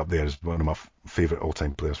definitely up there as one of my favourite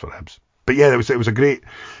all-time players for Hibs. But yeah, it was a great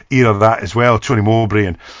era of that as well. Tony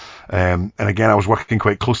Mowbray and again, I was working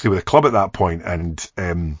quite closely with the club at that point, and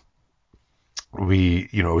I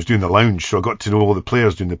was doing the lounge, so I got to know all the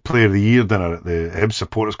players, doing the Player of the Year dinner at the Hibs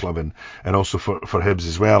Supporters Club and also for Hibs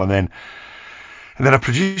as well. And then I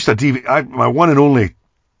produced a DVD, my one and only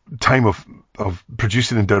time of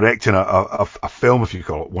producing and directing a film, if you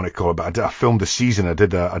want to call it, but I filmed a season. I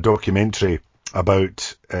did a documentary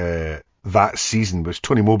about that season. It was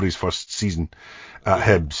Tony Mowbray's first season at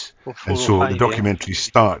Hibs, and so the documentary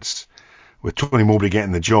starts with Tony Mowbray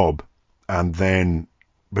getting the job, and then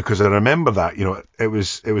because I remember that, it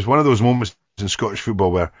was one of those moments in Scottish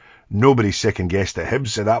football where nobody second guessed at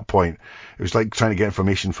Hibs at that point. It was like trying to get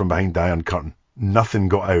information from behind the Iron Curtain. Nothing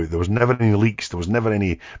got out. There was never any leaks. There was never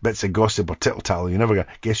any bits of gossip or tittle-tattle. You never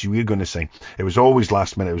guess you were going to sign. It was always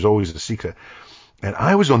last minute. It was always a secret. And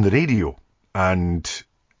I was on the radio, and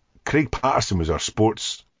Craig Patterson was our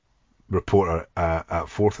sports reporter at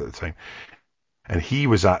Forth at the time, and he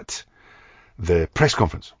was at the press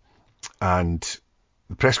conference. And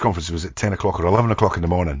the press conference was at 10 o'clock or 11 o'clock in the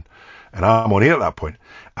morning, and I'm on air at that point.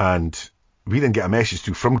 And we then get a message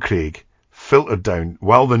through from Craig, filtered down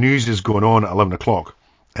while the news is going on at 11 o'clock,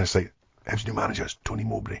 and it's like, Hibs new manager is Tony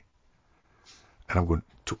Mowbray. And I'm going,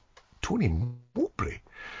 Tony Mowbray?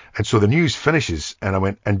 And so the news finishes, and I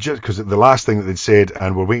went, and just because the last thing that they'd said,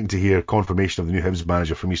 and we're waiting to hear confirmation of the new Hibs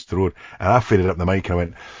manager from Easter Road, and I faded up the mic and I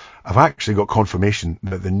went, I've actually got confirmation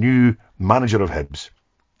that the new manager of Hibs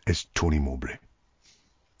is Tony Mowbray.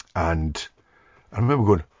 And I remember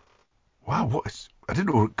going, wow, I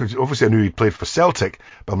didn't know, because obviously I knew he'd played for Celtic,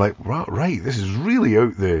 but I'm like, right, this is really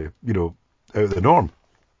out the norm.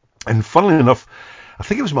 And funnily enough, I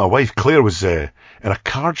think it was my wife, Claire, was in a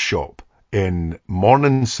card shop in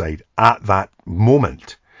Morningside at that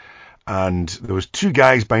moment, and there was two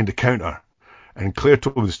guys behind the counter, and Claire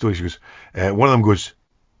told me the story. She goes, one of them goes,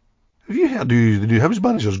 have you heard who the new Hibs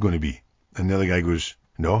manager is going to be? And the other guy goes,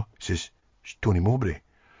 no. He says, it's Tony Mowbray.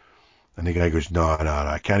 And the guy goes, no,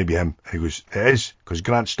 it can't be him. And he goes, it is, because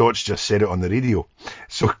Grant Stotts just said it on the radio.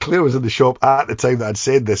 So Claire was in the shop at the time that I'd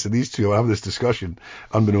said this, and these two were having this discussion,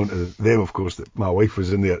 unbeknown to them, of course, that my wife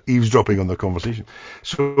was in there eavesdropping on their conversation.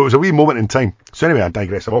 So it was a wee moment in time. So anyway, I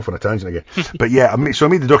digress. I'm off on a tangent again. But yeah, I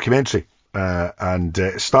made the documentary, and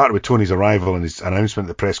it started with Tony's arrival and his announcement at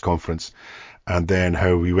the press conference, and then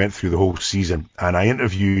how we went through the whole season. And I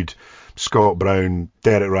interviewed Scott Brown,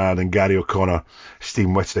 Derek Riordan, Gary O'Connor,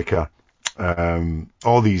 Stephen Whittaker,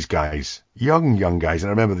 all these guys, young guys. And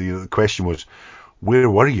I remember the question was, where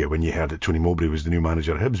were you when you heard that Tony Mowbray was the new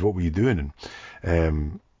manager of Hibs? What were you doing?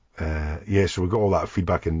 And so we got all that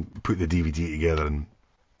feedback and put the DVD together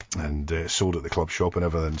and sold at the club shop and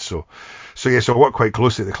everything. So I worked quite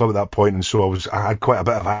closely at the club at that point, and so I had quite a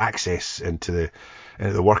bit of access into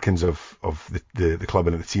the workings of the club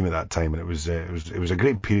and the team at that time, and it was a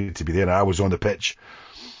great period to be there. And I was on the pitch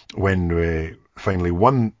when we finally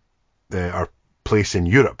won our place in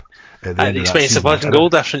Europe. At the expense of one goal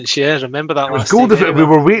difference, yeah. Remember that? It was goal difference. We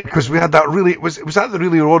were waiting because we had that really. It was that the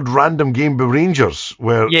really odd random game with Rangers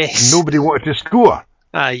where nobody wanted to score.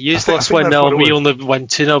 You I lost think 1-0 that's what and it we was. only won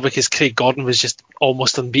 2-0 because Craig Gordon was just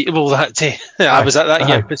almost unbeatable that day. I was at that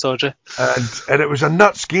game with Audrey. And it was a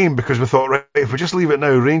nuts game because we thought, right, if we just leave it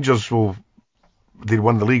now, Rangers they'd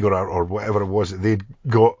won the league or whatever it was that they'd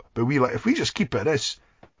got. But if we just keep it at this,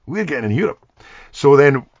 we're getting in Europe. So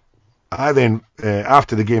then,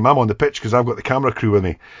 after the game, I'm on the pitch because I've got the camera crew with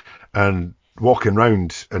me and walking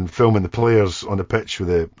round and filming the players on the pitch with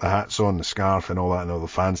the hats on, the scarf and all that, and all the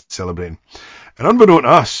fans celebrating. And unbeknown to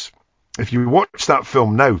us, if you watch that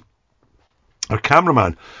film now, our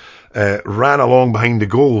cameraman ran along behind the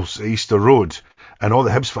goals at Easter Road, and all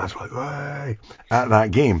the Hibs fans were like, "Way!" at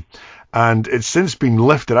that game. And it's since been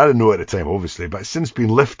lifted. I didn't know at the time, obviously, but it's since been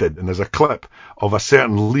lifted. And there's a clip of a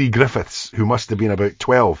certain Lee Griffiths, who must have been about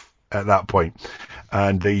 12 at that point.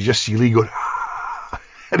 And you just see Lee going, "Ah!"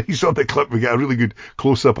 And he's on the clip. We get a really good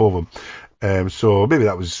close-up of him. So maybe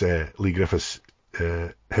that was Lee Griffiths'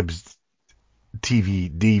 Hibs TV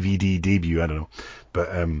DVD debut. I don't know. But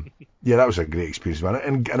yeah, that was a great experience, man.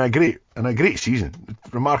 And a great season.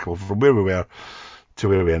 Remarkable from where we were to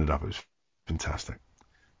where we ended up. It was fantastic.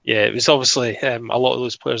 Yeah, it was obviously a lot of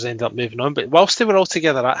those players ended up moving on. But whilst they were all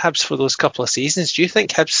together at Hibs for those couple of seasons, do you think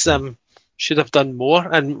Hibs should have done more?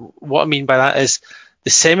 And what I mean by that is the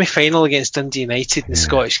semi-final against Dundee United in the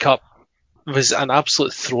Scottish Cup was an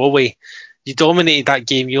absolute throwaway. You dominated that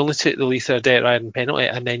game. You only took the Luther Debt Ryan penalty,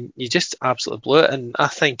 and then you just absolutely blew it. And I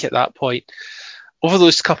think at that point, over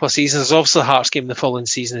those couple of seasons, there's obviously the Hearts game the following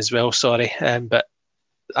season as well, but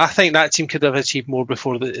I think that team could have achieved more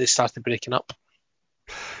before they started breaking up.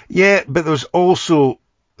 Yeah, but there was also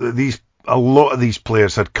a lot of these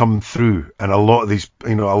players had come through, and a lot of these,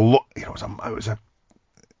 it was a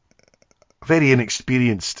very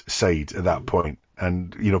inexperienced side at that point,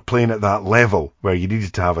 and playing at that level where you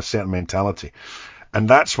needed to have a certain mentality, and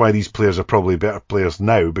that's why these players are probably better players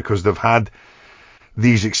now, because they've had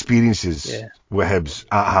these experiences with Hibs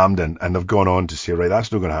at Hampden, and they've gone on to say, right, that's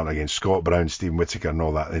not going to happen against Scott Brown, Stephen Whittaker and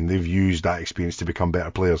all that, and they've used that experience to become better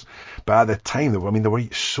players. But at the time, they were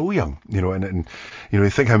so young, and you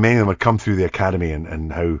think how many of them had come through the academy,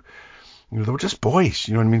 and how they were just boys,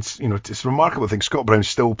 it's a remarkable thing. Scott Brown's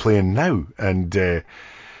still playing now, and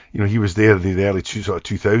he was there in the early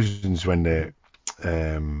 2000s when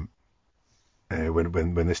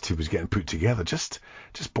this team was getting put together, just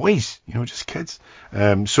boys, just kids.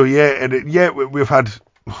 We've had,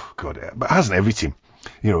 but hasn't every team,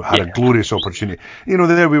 had a glorious opportunity.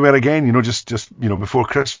 There we were again, just before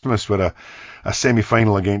Christmas, with a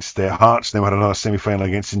semi-final against Hearts, then we had another semi-final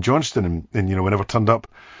against St Johnstone, and we never turned up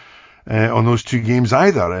on those two games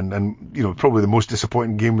either. And probably the most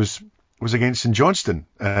disappointing game was against St Johnstone,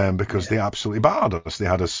 because they absolutely battered us. They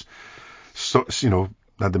had us,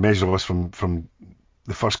 had the measure of us from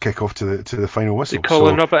the first kick-off to the final whistle. Did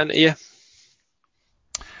Colin rub it into you?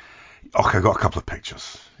 I got a couple of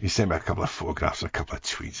pictures. He sent me a couple of photographs and a couple of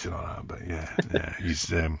tweets and all that. But yeah,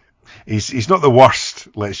 he's not the worst,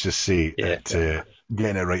 let's just say, at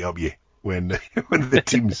getting it right up you when the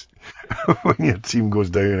teams when your team goes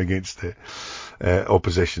down against the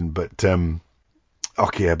opposition. But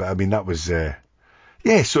but I mean that was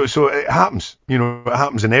so it happens. It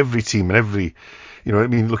happens in every team and every.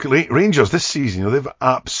 Look at Rangers this season. They've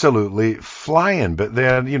absolutely flying, but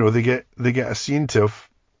they're they get a scene to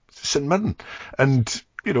St Mirren, and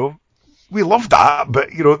we love that,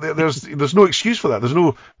 but there's no excuse for that.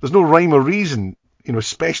 There's no rhyme or reason.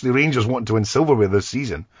 Especially Rangers wanting to win silverware this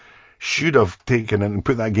season should have taken and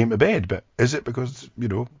put that game to bed. But is it because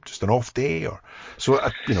just an off day or so?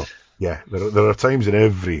 There are times in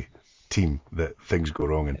every team that things go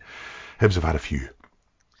wrong, and Hibs have had a few.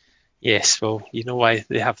 Yes, well, you know why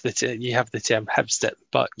you have the term Hibsed it,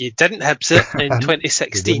 but you didn't Hibs it in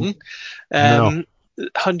 2016. No.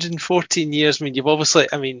 114 years. I mean, you've obviously.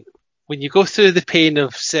 I mean, when you go through the pain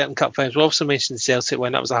of certain cup finals, we also mentioned the Celtic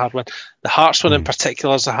one. That was a hard one. The Hearts one in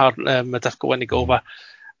particular is a difficult one to go over.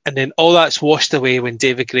 And then all that's washed away when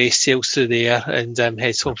David Gray sails through the air and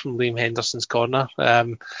heads home from Liam Henderson's corner.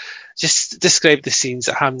 Just describe the scenes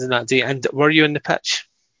at Hampden that day. And were you on the pitch?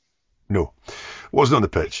 No, wasn't on the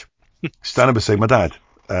pitch. Standing beside my dad,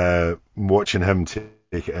 watching him take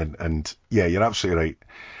it in, and yeah, you're absolutely right.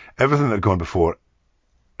 Everything that had gone before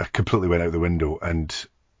completely went out the window, and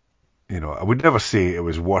I would never say it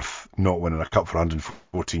was worth not winning a cup for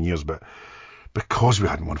 114 years, but because we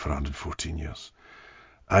hadn't won for 114 years,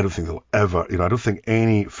 I don't think they'll ever, I don't think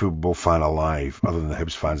any football fan alive, other than the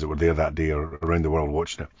Hibs fans that were there that day or around the world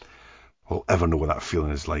watching it, will ever know what that feeling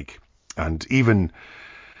is like. And even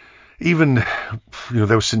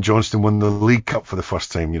there was St Johnstone won the League Cup for the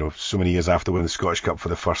first time, so many years after winning the Scottish Cup for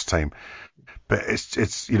the first time. But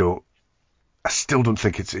it's I still don't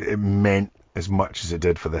think it meant as much as it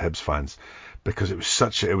did for the Hibs fans, because it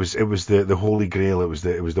was the holy grail. It was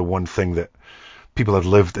the one thing that people had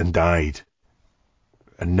lived and died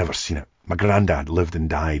and never seen it. My granddad lived and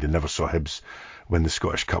died and never saw Hibs win the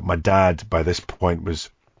Scottish Cup. My dad, by this point, was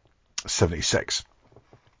 76.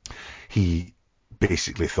 He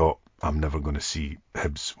basically thought, I'm never going to see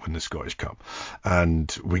Hibs win the Scottish Cup.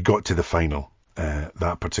 And we got to the final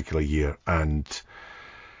that particular year. And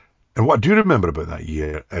what I do remember about that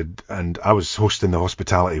year, and I was hosting the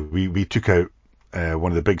hospitality, we took out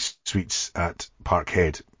one of the big suites at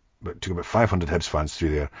Parkhead, but took about 500 Hibs fans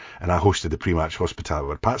through there, and I hosted the pre-match hospitality.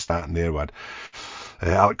 We had Pat Stanton there, we had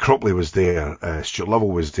Alec Cropley was there, Stuart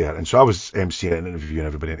Lovell was there, and so I was emceeing and interviewing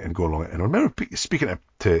everybody and going along. And I remember speaking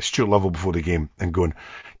to Stuart Lovell before the game and going,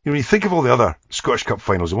 when you think of all the other Scottish Cup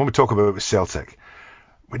finals, and when we talk about it with Celtic,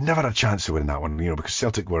 we'd never had a chance to win that one, because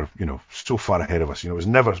Celtic were, so far ahead of us. It was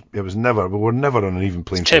never, we were never on an even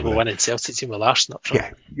playing field. Treble winning Celtic team with Larson up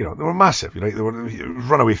front. Yeah, they were massive, right? They were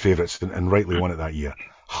runaway favourites and rightly won it that year.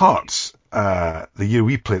 Hearts, the year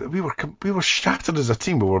we played, we were shattered as a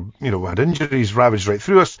team. We had injuries ravaged right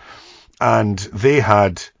through us, and they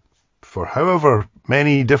had, for however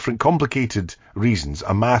many different complicated reasons,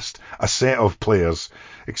 amassed a set of players,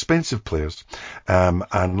 expensive players,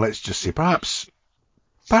 and let's just say perhaps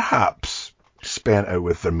spent out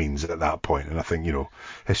with their means at that point. And I think,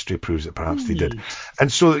 history proves that perhaps they did. And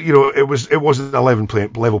so, it wasn't a level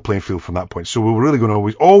playing field from that point. So we were really going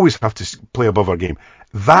to always have to play above our game.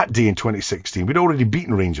 That day in 2016, we'd already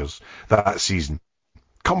beaten Rangers that season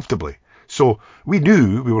comfortably. So we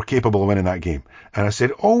knew we were capable of winning that game. And I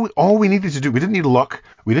said, all we needed to do, we didn't need luck.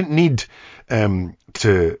 We didn't need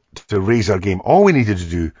to raise our game. All we needed to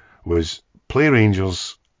do was play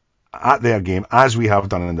Rangers at their game, as we have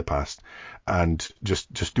done in the past, and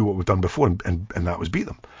just do what we've done before, and that was beat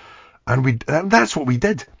them. And that's what we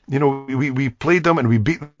did. We played them and we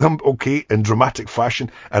beat them, okay, in dramatic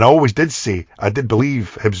fashion. And I always did say, I did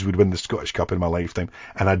believe Hibs would win the Scottish Cup in my lifetime.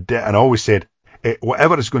 And I always said,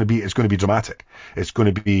 whatever it's going to be dramatic. It's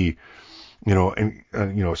going to be, sort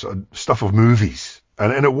of stuff of movies.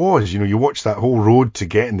 And it was, you watch that whole road to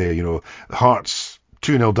getting there, the Hearts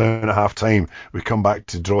 2-0 down at half time. We come back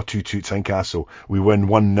to draw 2-2 at Tynecastle. We win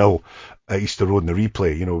 1-0 at Easter Road in the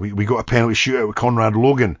replay. We got a penalty shootout with Conrad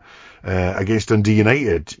Logan against Dundee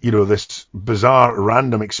United. This bizarre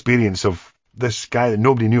random experience of this guy that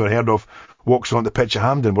nobody knew or heard of walks on the pitch at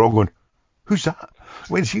Hampden. We're all going, who's that?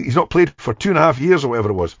 He's not played for 2.5 years or whatever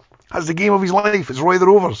it was. That's the game of his life. It's Roy the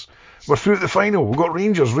Rovers. We're through at the final. We've got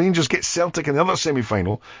Rangers. Rangers get Celtic in the other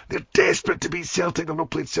semi-final. They're desperate to beat Celtic. They've not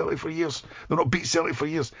played Celtic for years. They've not beat Celtic for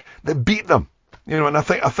years. They beat them. And I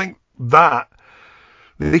think that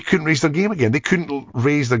they couldn't raise their game again. They couldn't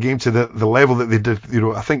raise their game to the level that they did.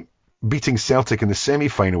 I think beating Celtic in the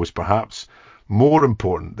semi-final was perhaps more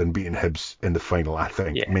important than beating Hibs in the final, I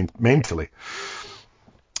think, mentally.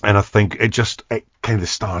 And I think it kind of the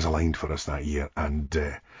stars aligned for us that year.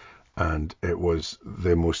 And it was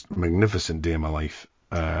the most magnificent day of my life,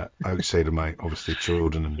 outside of my, obviously,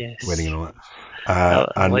 children and wedding and all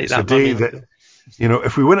that. And it's a day that,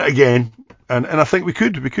 if we win it again, and I think we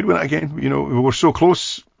could win it again. We were so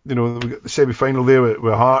close. We got the semi-final there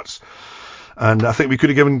with Hearts, and I think we could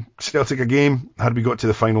have given Celtic a game had we got to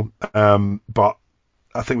the final. But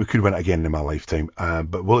I think we could win it again in my lifetime.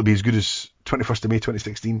 But will it be as good as 21st of May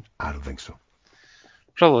 2016? I don't think so.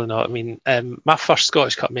 Probably not. I mean, my first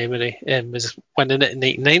Scottish Cup memory was winning it in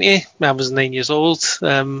 1990. I was 9 years old.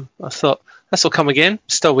 I thought, this will come again.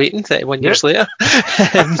 Still waiting 31 years later.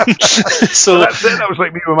 So that was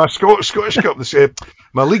like me with my Scottish Cup,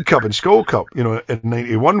 my League Cup and Skol Cup, in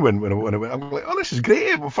 91 when I went. I'm like, this is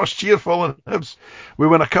great. My first cheer following Hibs. We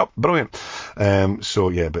win a cup. Brilliant.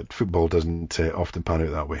 But football doesn't often pan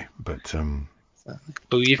out that way. But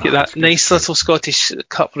well, you've got that nice little Scottish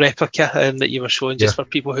Cup replica that you were showing just for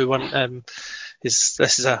people who weren't. This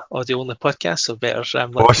is a audio only podcast, so better. Sorry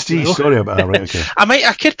about that. Right, okay.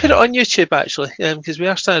 I could put it on YouTube actually, because we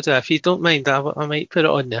are starting to do it. If you don't mind, I might put it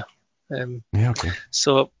on there. Okay.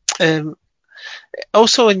 So,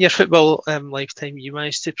 also in your football lifetime, you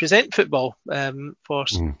managed to present football for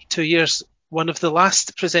 2 years. One of the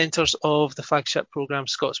last presenters of the flagship programme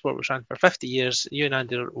Scott Sport, which ran for 50 years, you and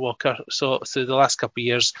Andy Walker. So through the last couple of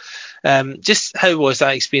years, just how was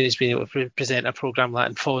that experience being able to present a programme like that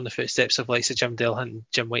and follow in the footsteps of likes of Jim Delhan,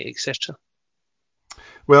 Jim White, etc.?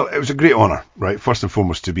 Well, it was a great honour, right? First and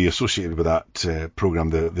foremost, to be associated with that programme.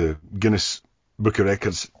 The Guinness Book of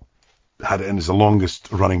Records had it in as the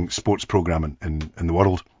longest running sports programme in the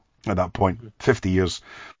world at that point. 50 years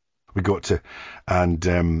we got to,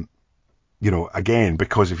 and again,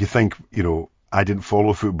 because if you think, I didn't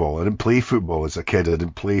follow football. I didn't play football as a kid. I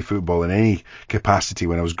didn't play football in any capacity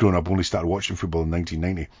when I was growing up. I only started watching football in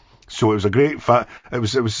 1990. So it was a great it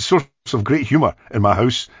was a source of great humour in my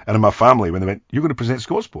house and in my family when they went, "You're going to present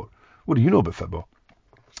Scotsport. What do you know about football?"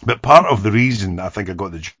 But part of the reason I think I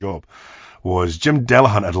got the job was Jim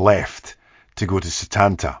Delahunt had left to go to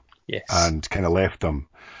Setanta. Yes. And kind of left them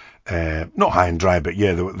not high and dry, but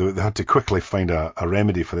yeah, they had to quickly find a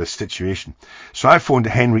remedy for this situation. So I phoned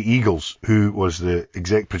Henry Eagles, who was the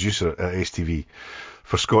exec producer at STV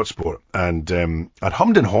for Scotsport, and I'd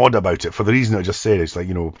hummed and hawed about it for the reason I just said. It's like,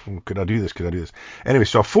 could I do this? Could I do this? Anyway,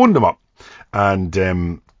 so I phoned them up,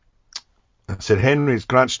 and I said, "Henry, it's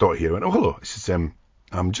Grant Stott here." I went, "Oh, hello." He says,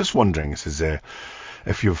 "I'm just wondering," he says,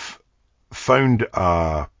 "if you've found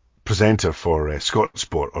a presenter for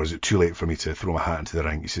Scotsport, or is it too late for me to throw my hat into the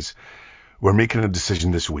ring?" He says, "We're making a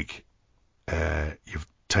decision this week. You've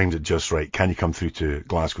timed it just right. Can you come through to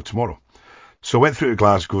Glasgow tomorrow?" So I went through to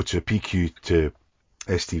Glasgow to PQ to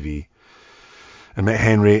STV and met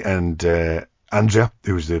Henry and Andrea,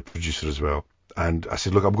 who was the producer as well. And I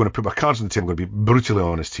said, "Look, I'm going to put my cards on the table. I'm going to be brutally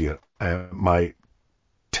honest here. My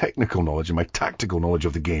technical knowledge and my tactical knowledge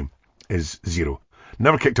of the game is zero.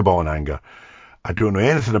 Never kicked a ball in anger. I don't know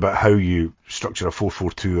anything about how you structure a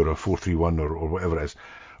 4-4-2 or a 4-3-1 or whatever it is,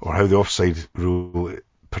 or how the offside rule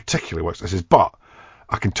particularly works." I says, "But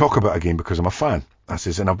I can talk about a game because I'm a fan." I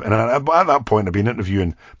says, and at that point, I've been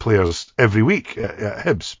interviewing players every week at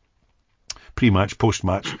Hibs, pre-match,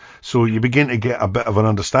 post-match. So you begin to get a bit of an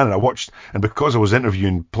understanding. And because I was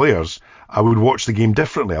interviewing players, I would watch the game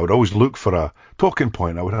differently. I would always look for a talking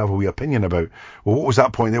point. I would have a wee opinion about, well, what was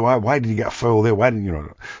that point there? Why did you get a foul there? Why didn't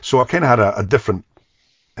you? So I kind of had a different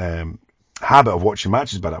habit of watching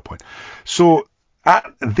matches by that point. So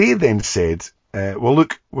they then said, "Well,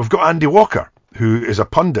 look, we've got Andy Walker, who is a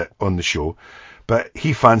pundit on the show, but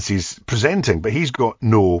he fancies presenting, but he's got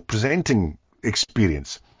no presenting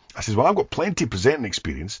experience." I says, "Well, I've got plenty of presenting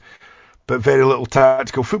experience, but very little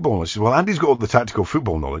tactical football knowledge." She says, "Well, Andy's got all the tactical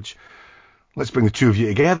football knowledge. Let's bring the two of you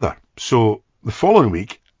together." So the following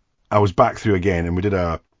week, I was back through again, and we did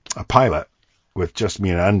a pilot with just me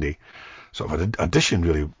and Andy, sort of an audition,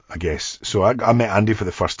 really, I guess. So I met Andy for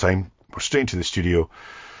the first time. We're straight into the studio.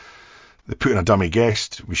 They put in a dummy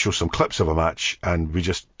guest. We show some clips of a match, and we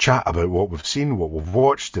just chat about what we've seen, what we've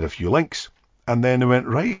watched, did a few links, and then they went,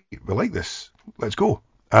 "Right, we like this. Let's go."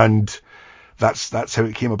 And that's how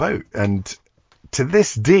it came about. And to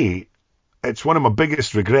this day, it's one of my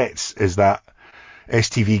biggest regrets is that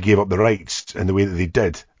STV gave up the rights in the way that they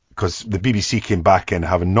did, because the BBC came back in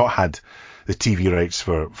having not had the TV rights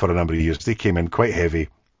for a number of years. They came in quite heavy,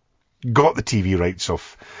 got the TV rights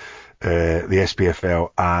off the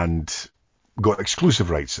SPFL, and got exclusive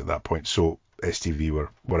rights at that point. So STV were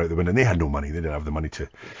out the window, and they had no money. They didn't have the money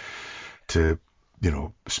to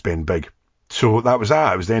spend big. So that was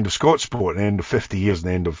that. It was the end of Scotsport, the end of 50 years,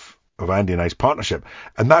 and the end of Andy and I's partnership.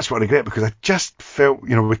 And that's what I regret, because I just felt,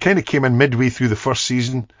 we kind of came in midway through the first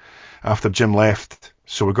season after Jim left.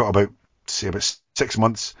 So we got about 6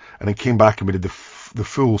 months, and then came back and we did the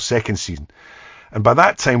full second season. And by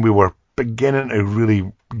that time, we were beginning to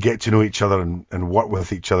really get to know each other and work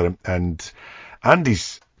with each other. And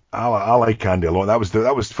Andy's, I like Andy a lot. That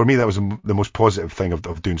was for me, that was the most positive thing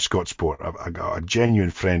of doing Scotsport. I got a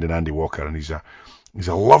genuine friend in Andy Walker, and he's a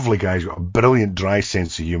lovely guy. He's got a brilliant, dry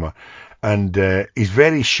sense of humour, and he's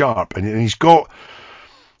very sharp. And he's got,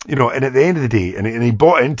 and at the end of the day, and he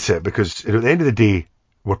bought into it, because at the end of the day,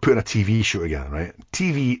 we're putting a TV show together, right?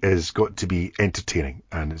 TV has got to be entertaining,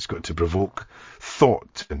 and it's got to provoke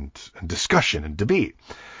thought and discussion and debate.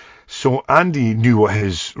 So Andy knew what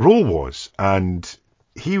his role was, and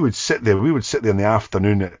we would sit there in the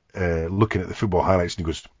afternoon looking at the football highlights, and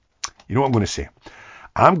he goes, "You know what I'm going to say?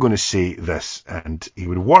 I'm going to say this." And he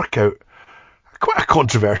would work out quite a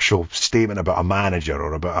controversial statement about a manager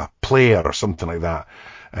or about a player or something like that,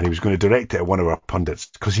 and he was going to direct it at one of our pundits,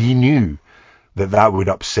 because he knew that would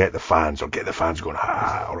upset the fans or get the fans going,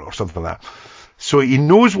 or something like that. So he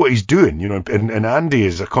knows what he's doing, and Andy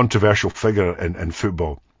is a controversial figure in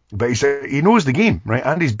football, but he knows the game, right?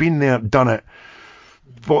 Andy's been there, done it,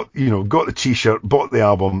 got the t-shirt, bought the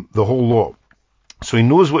album, the whole lot. So he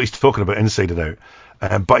knows what he's talking about inside and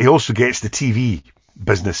out, but he also gets the TV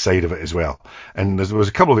business side of it as well. And there was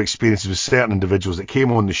a couple of experiences with certain individuals that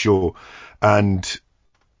came on the show, and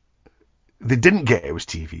they didn't get it was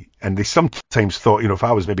TV, and they sometimes thought, if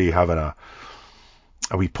I was maybe having a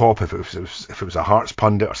wee pop, if it was a Hearts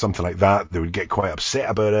pundit or something like that, they would get quite upset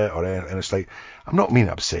about it. And it's like, I'm not meaning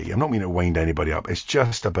to upset you, I'm not meaning to wind anybody up. It's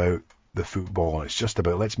just about the football. It's just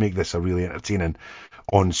about, let's make this a really entertaining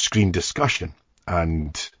on-screen discussion.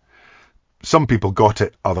 And some people got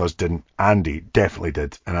it, others didn't. Andy definitely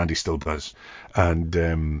did, and Andy still does. And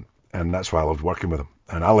that's why I loved working with him.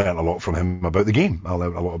 And I learned a lot from him about the game. I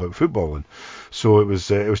learned a lot about football, and so it was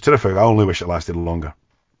terrific. I only wish it lasted longer.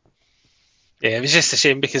 Yeah, it was just a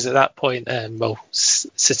shame because at that point,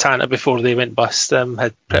 Satanta, before they went bust,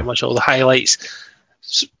 had pretty much all the highlights.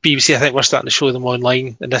 BBC, I think, were starting to show them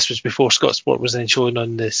online, and this was before Scott Sport was then showing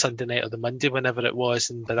on the Sunday night or the Monday, whenever it was.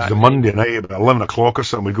 And by that the Monday night about 11 o'clock or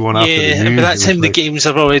something, we'd go on after the news. Yeah, by that time the games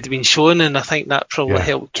have already been shown, and I think that probably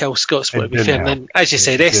helped kill Scott Sport, to be fair. And then, as you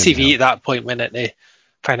said, STV at that point went into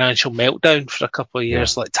financial meltdown for a couple of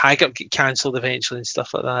years. Like Taggart get cancelled eventually and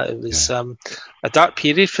stuff like that. It was a dark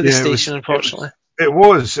period for the station, unfortunately. It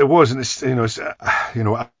was, and it's,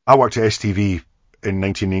 I worked at STV in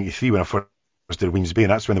 1993 when I first did Wemyss Bay,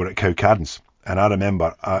 and that's when they were at Cowcaddens. And I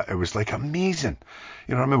remember it was like amazing.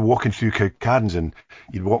 I remember walking through Cowcaddens, and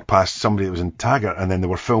you'd walk past somebody that was in Taggart, and then they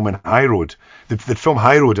were filming High Road. They'd film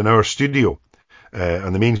High Road in our studio,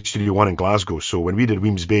 on the main Studio 1 in Glasgow. So when we did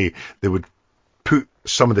Wemyss Bay, they would put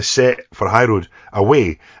some of the set for High Road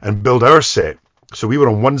away and build our set. So we were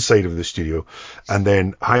on one side of the studio, and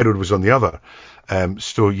then High Road was on the other.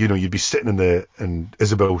 So you'd be sitting in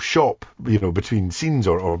Isabel's shop, between scenes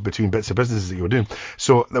or between bits of businesses that you were doing.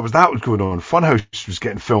 So that was going on. Funhouse was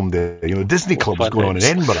getting filmed there. Disney Club was going on in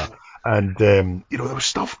Edinburgh, and there was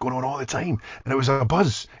stuff going on all the time, and it was a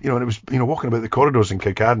buzz. And it was walking about the corridors in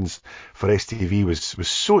Cowcaddens for STV was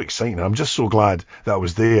so exciting. And I'm just so glad that I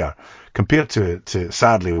was there. Compared to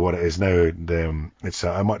sadly what it is now, it's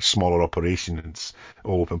a much smaller operation. It's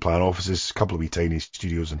all open plan offices, a couple of wee tiny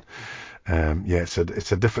studios, and it's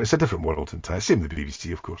a different world in time. Same with the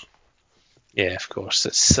BBC, of course. Yeah, of course.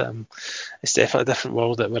 It's definitely a different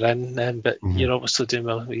world that we're in, but you're obviously doing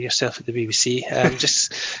well with yourself at the BBC.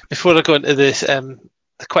 Just before I go into the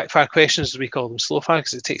quick fire questions, as we call them, slow fire,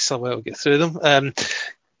 because it takes a while to get through them.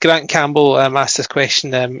 Grant Campbell asked this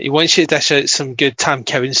question. He wants you to dish out some good Tam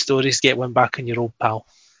Cowan stories, get one back on your old pal.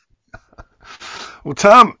 Well,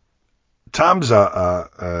 Tam's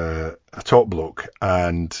a top bloke,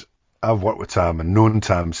 and I've worked with Tam and known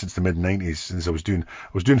Tam since the mid-90s, since I was doing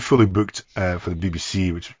Fully Booked for the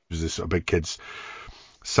BBC, which was this sort of big kids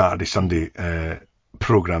Saturday, Sunday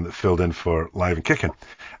programme that filled in for Live and Kicking.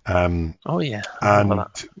 And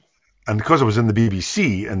because I was in the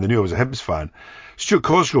BBC and they knew I was a Hibs fan, Stuart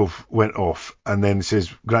Cosgrove went off and then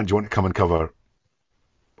says, Grant, do you want to come and cover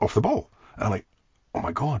Off the Ball? And I'm like, oh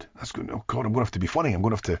my God, that's good. Oh God, I'm going to have to be funny. I'm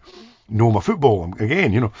going to have to know my football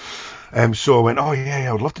again, So I went, oh yeah,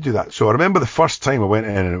 I would love to do that. So I remember the first time I went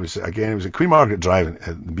in, and it was at Queen Margaret Drive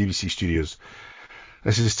at the BBC studios.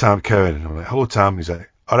 This is Tam Cowan, and I'm like, hello Tam. He's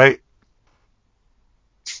like, all right.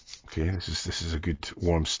 Okay, this is a good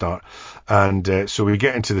warm start. And so we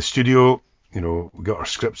get into the studio, we got our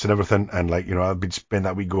scripts and everything, and I've been spending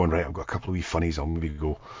that week going, right, I've got a couple of wee funnies, I'll maybe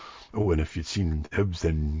go, oh, and if you'd seen Hibs,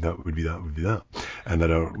 then that would be that. And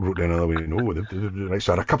then I wrote down another way, right,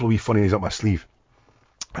 so I had a couple of wee funnies up my sleeve.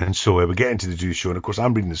 And so we get into the show, and of course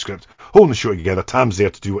I'm reading the script, holding the show together. Tam's there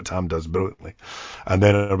to do what Tam does brilliantly. And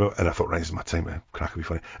then I thought, right, this is my time to crack a wee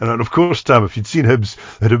funny. And then, of course, Tam, if you'd seen Hibs,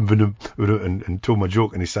 and told my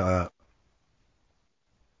joke, and he sat like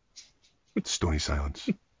that. Stony silence.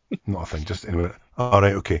 Not a thing, just anyway. All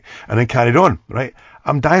right, okay. And then carried on, right?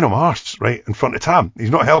 I'm dying on my arse, right, in front of Tam. He's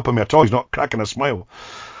not helping me at all. He's not cracking a smile.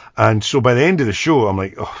 And so by the end of the show, I'm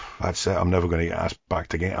like, oh, that's it. I'm never going to get asked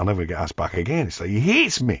back again. I'll never get asked back again. It's like, he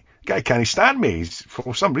hates me. The guy can't stand me.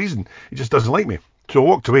 For some reason, he just doesn't like me. So I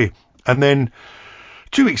walked away. And then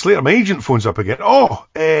 2 weeks later, my agent phones up again. Oh,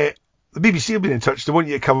 the BBC have been in touch. They want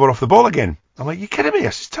you to cover Off the Ball again. I'm like, you kidding me? I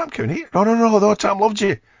says, Tam Cowan here. No, Tam loved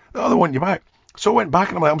you. No, they want you back. So I went back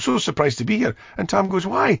and I'm like, I'm so surprised to be here. And Tam goes,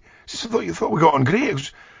 why? He says, I thought we got on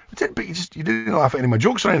great. I did, but you didn't laugh at any of my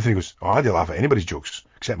jokes or anything. He goes, oh, I didn't laugh at anybody's jokes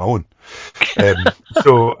except my own.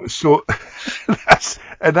 So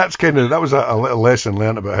that's kind of, that was a little lesson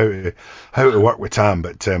learned about how to work with Tam.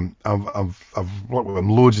 But I've worked with him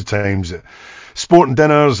loads of times at sporting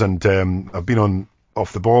dinners, and I've been on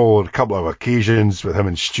Off the Ball on a couple of occasions with him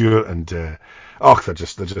and Stuart, and they're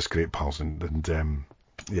just great pals, and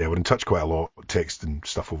we're in touch quite a lot, text and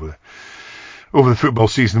stuff over the football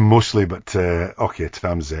season mostly, but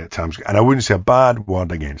Tam's, and I wouldn't say a bad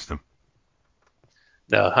word against him.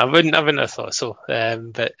 No, I wouldn't have thought so.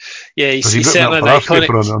 But yeah, he's certainly an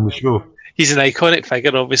iconic on the show. He's an iconic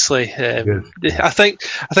figure, obviously. Yes. I think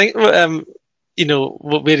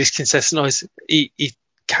where he's consistent is he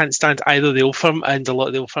can't stand either the Old Firm, and a lot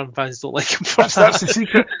of the Old Firm fans don't like him for that. That's the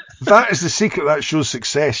secret. That is the secret that shows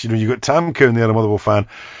success. You got Tam Cowan there, a Motherwell fan,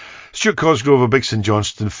 Stuart Cosgrove, a big St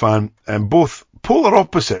Johnstone fan, and both polar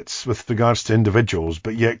opposites with regards to individuals,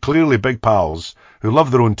 but yet clearly big pals who love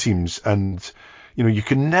their own teams. And you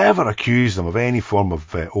can never accuse them of any form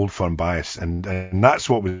of Old Firm bias, and that's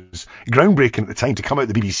what was groundbreaking at the time, to come out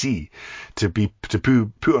of the BBC to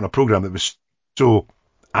put on a programme that was so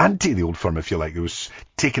anti the Old Firm, if you like. It was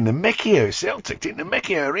taking the mickey out of Celtic, taking the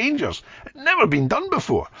mickey out of Rangers. It had never been done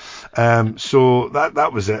before. So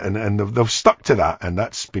that was it, and they've stuck to that, and I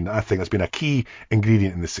think that's been a key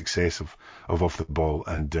ingredient in the success of Off the Ball,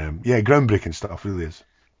 and groundbreaking stuff, really is.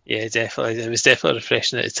 Yeah, definitely. It was definitely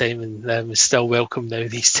refreshing at the time, and it's still welcome now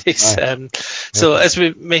these days. So, as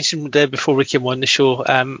we mentioned before we came on the show,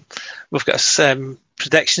 we've got a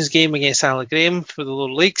predictions game against Alan Graham for the lower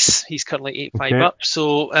leagues. He's currently 8-5 up.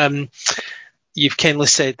 So, you've kindly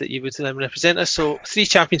said that you would represent us. So, 3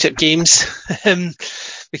 championship games,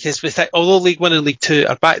 because although League 1 and League 2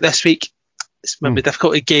 are back this week, it's maybe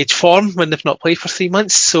difficult to gauge form when they've not played for 3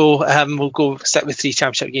 months. So we'll go stick with 3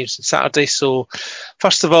 championship games on Saturday. So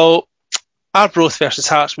first of all, Arbroath versus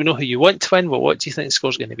Hearts. We know who you want to win, but what do you think the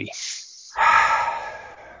score's going to be?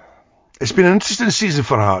 It's been an interesting season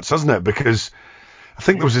for Hearts, hasn't it? Because I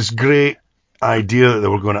think there was this great idea that they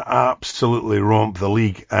were going to absolutely romp the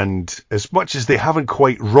league, and as much as they haven't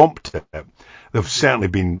quite romped it, they've certainly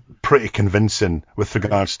been pretty convincing with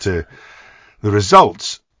regards to the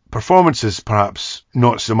results. Performances, perhaps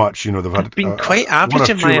not so much. They've been quite average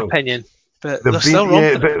in my opinion, but they're still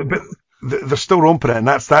romping it. But they're still romping it, and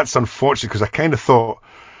that's unfortunate, because I kind of thought,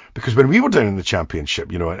 because when we were down in the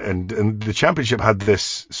Championship, and the Championship had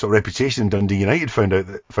this sort of reputation, Dundee United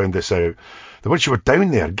found this out, that once you were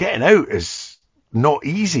down there, getting out is not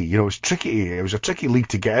easy. It was tricky. It was a tricky league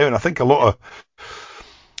to get out, and I think a lot of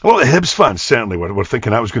Hibs fans certainly were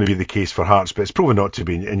thinking that was going to be the case for Hearts, but it's proven not to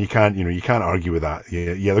be, and you can't argue with that.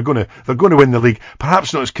 Yeah, they're going to win the league.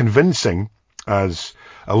 Perhaps not as convincing as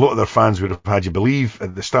a lot of their fans would have had you believe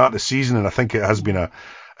at the start of the season, and I think it has been a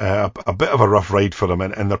bit of a rough ride for them,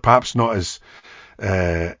 and they're perhaps not as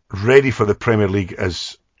ready for the Premier League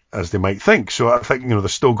as they might think. So I think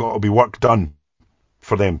there's still got to be work done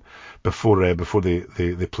for them before they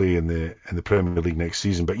play in the Premier League next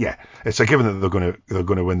season. But yeah, it's a given that they're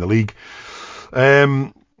going to win the league.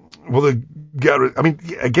 Will they get? I mean,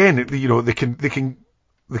 again, they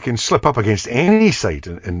can slip up against any side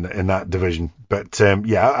in that division. But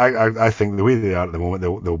I think the way they are at the moment,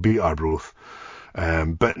 they'll beat Arbroath.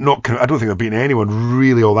 But not. I don't think they've beaten anyone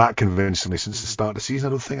really all that convincingly since the start of the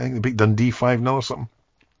season. I think they beat Dundee 5-0 or something.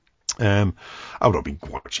 I've not been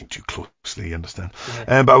watching too closely, you understand.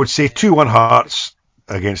 But I would say 2-1 Hearts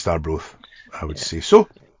against Arbroath. I would say so.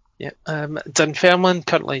 Yeah. Dunfermline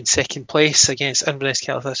currently in second place against Inverness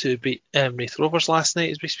Celtic, who beat Raith Rovers last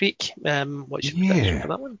night as we speak. What's your prediction for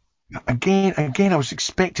that one? Again, I was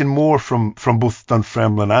expecting more from both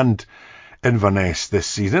Dunfermline and Inverness this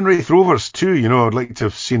season. And Raith Rovers too. I'd like to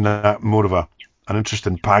have seen that more of an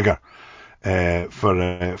interesting pagger for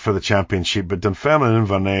the Championship. But Dunfermline and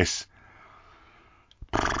Inverness,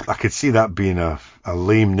 I could see that being a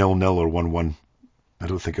lame 0-0 or 1-1. I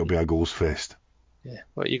don't think it'll be a goals fest. Yeah.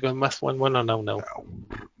 What are you going with, 1-1 or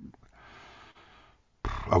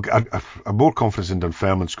 0-0? I'm more confident in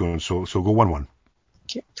Dunfermline scoring, so go 1-1.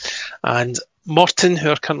 Okay. And Morton, who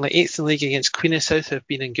are currently 8th in the league against Queen of South, have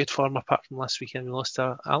been in good form apart from last weekend we lost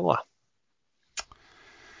to Alloa.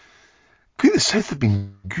 Queen of South have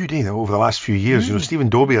been good over the last few years. Stephen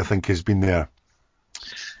Dobie, I think, has been there.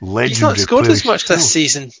 Legendary. He's not scored as much this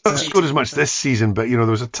season. Not scored as much this season, but there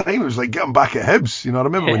was a time it was like getting back at Hibs. I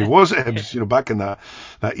remember when he was at Hibs. Back in that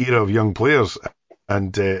era of young players,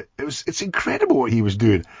 and it's incredible what he was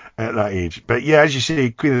doing at that age. But yeah, as you say,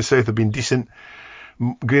 Queen of the South have been decent.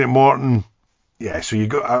 Great at Morton. Yeah, so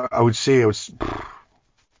I would say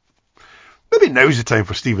maybe now's the time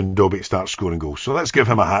for Stephen Dobie to start scoring goals. So let's give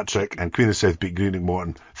him a hat trick, and Queen of the South beat Greenock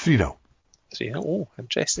Morton 3-0. 3-0. Oh,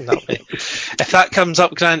 interesting that way. If that comes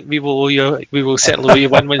up, Grant, we will certainly owe you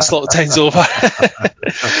one when slot time's over.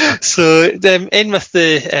 So end with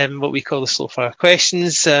the what we call the slow fire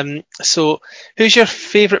questions. So who's your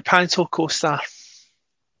favourite Panto co-star?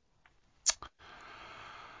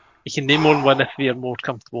 You can name more than one if you're more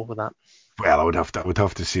comfortable with that. Well, I would have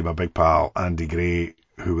to say my big pal Andy Gray,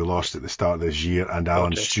 who we lost at the start of this year, and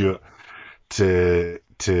Alan Stewart, to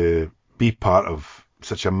be part of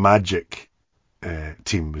such a magic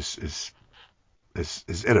team is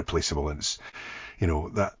irreplaceable. And it's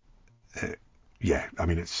that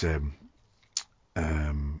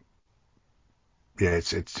yeah,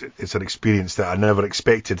 it's an experience that I never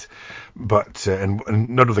expected, but and I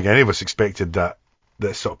don't think any of us expected that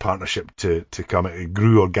this sort of partnership to come. It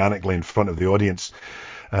grew organically in front of the audience,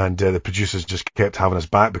 and the producers just kept having us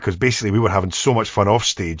back, because basically we were having so much fun off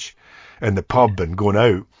stage in the pub and going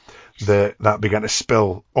out that began to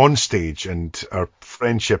spill on stage, and our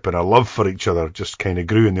friendship and our love for each other just kind of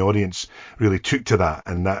grew, and the audience really took to that,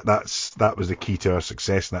 and that was the key to our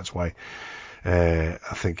success, and that's why I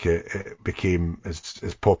think it became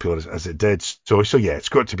as popular as it did. So yeah, it's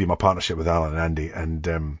got to be my partnership with Alan and Andy,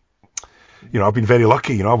 and I've been very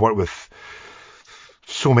lucky. I've worked with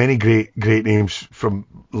so many great names, from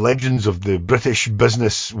legends of the British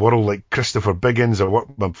business world like Christopher Biggins. I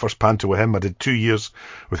worked my first panto with him. I did 2 years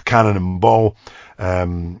with Cannon and Ball. I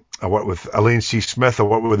worked with Elaine C. Smith. I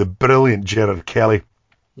worked with the brilliant Gerard Kelly,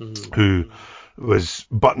 who was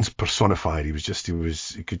Buttons personified.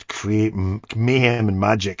 He could create mayhem and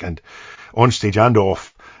magic, and on stage and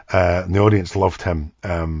off, and the audience loved him.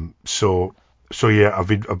 So yeah, I've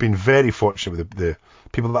been very fortunate with the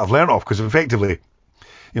people that I've learned off, because effectively,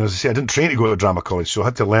 as I say, I didn't train to go to drama college, so I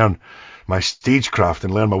had to learn my stagecraft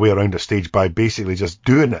and learn my way around a stage by basically just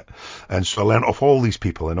doing it. And so I learned off all these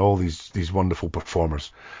people and all these wonderful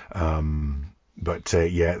performers. But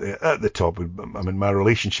yeah, at the top, I mean, my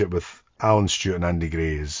relationship with Alan Stewart and Andy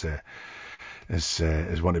Gray is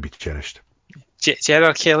one to be cherished.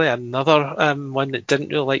 Gerard Kelly, another one that didn't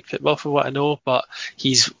really like football, for what I know, but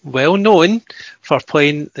he's well known for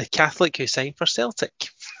playing the Catholic who signed for Celtic.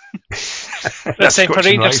 Signed for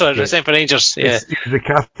Rangers, yeah. He's the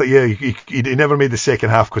Catholic, yeah. He never made the second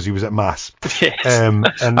half because he was at Mass. Yes.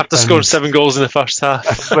 After scoring 7 goals in the first half.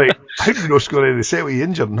 That's right. How did he not score any? They said, were you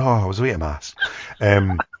injured? No, I was away at Mass.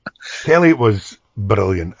 Kelly was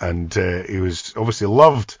brilliant, and he was obviously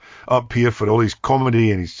loved up here for all his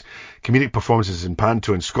comedy and his comedic performances in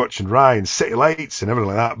Panto and Scotch and Rye and City Lights and everything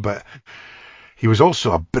like that, but he was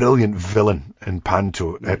also a brilliant villain in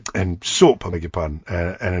Panto, in Soap, I beg your pardon,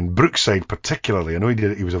 and in Brookside particularly. I know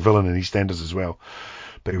he was a villain in EastEnders as well,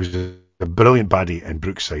 but he was a brilliant baddie in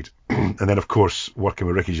Brookside. And then, of course, working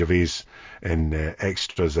with Ricky Gervais in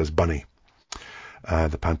Extras as Bunny,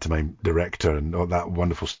 the pantomime director, and all that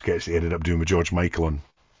wonderful sketch that he ended up doing with George Michael on,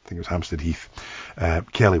 I think it was Hampstead Heath.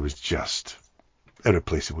 Kelly was just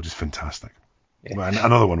irreplaceable, just fantastic. Yeah. Well,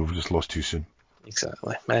 another one we've just lost too soon.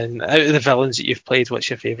 Exactly. And out of the villains that you've played, what's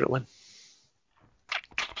your favourite one?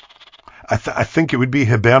 I think it would be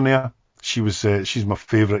Hibernia. She's my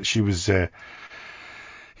favourite. She was that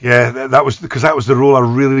was because that was the role I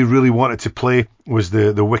really, really wanted to play, was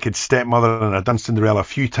the wicked stepmother, and I'd done Cinderella a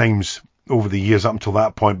few times over the years up until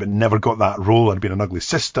that point, but never got that role. I'd been an ugly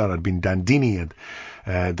sister, I'd been Dandini,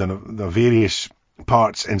 and done the various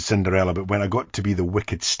parts in Cinderella, but when I got to be the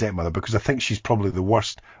wicked stepmother, because I think she's probably the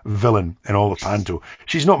worst villain in all of Panto.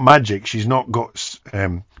 She's not magic, she's not got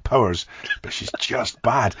powers, but she's just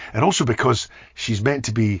bad. And also because she's meant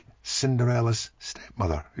to be Cinderella's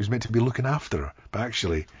stepmother, who's meant to be looking after her, but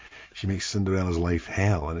actually she makes Cinderella's life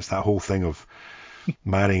hell. And it's that whole thing of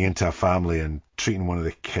marrying into a family and treating one of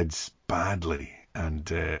the kids badly, and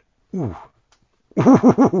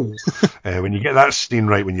when you get that scene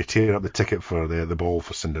right, when you tear up the ticket for the ball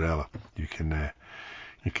for Cinderella, you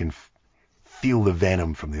can feel the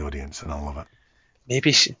venom from the audience, and I love it.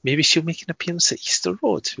 Maybe she'll make an appearance at Easter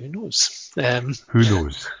Road. Who knows? Who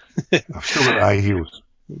knows? I've still got high heels.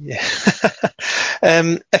 Yeah.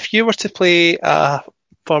 If you were to play a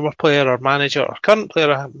former player or manager, or current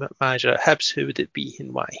player or manager at Hibs, who would it be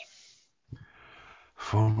and why?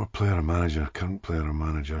 Former player or manager, current player or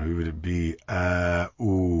manager, who would it be?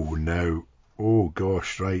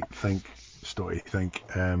 Think.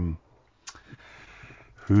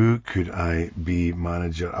 Who could I be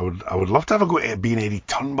manager? I would love to have a go at being Eddie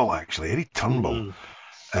Turnbull, actually. Eddie Turnbull.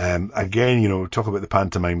 Again, talk about the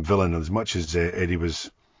pantomime villain. As much as Eddie was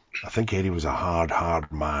a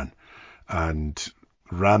hard man, and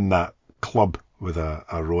ran that club with a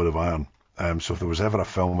rod of iron. So if there was ever a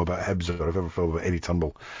film about Hibs, or ever a film about Eddie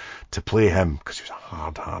Turnbull, to play him, because he was a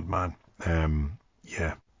hard man,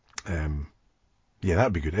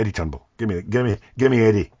 that'd be good. Eddie Turnbull, give me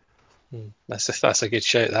Eddie. That's a good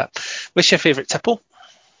shout. That. What's your favourite tipple?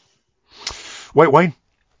 White wine.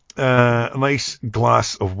 A nice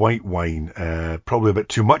glass of white wine. Probably a bit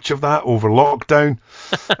too much of that over lockdown,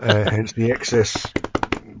 hence the excess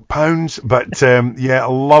pounds. But I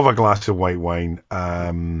love a glass of white wine.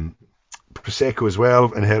 Prosecco as well.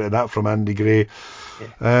 I've inherited that from Andy Gray.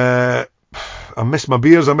 Yeah. I miss my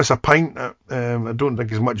beers. I miss a pint. I don't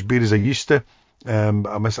drink as much beer as I used to. I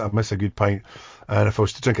miss a good pint. And if I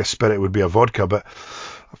was to drink a spirit, it would be a vodka. But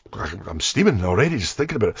I'm steaming already just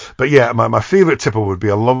thinking about it. But yeah, my favourite tipple would be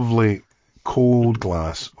a lovely cold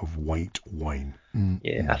glass of white wine.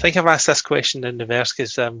 Yeah, I think I've asked this question in reverse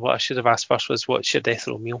because what I should have asked first was what's your death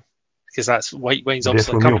row meal? Because that's white wine's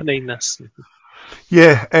obviously accompanying this.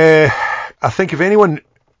 Yeah, I think if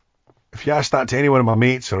you ask that to any one of my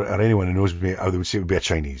mates or anyone who knows me, I would say it would be a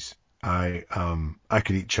Chinese. I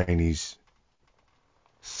could eat Chinese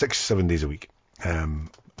 6-7 days a week.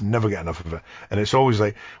 Never get enough of it. And it's always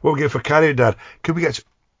like, what we get for carry, Dad? Could we get...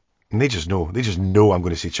 And they just know I'm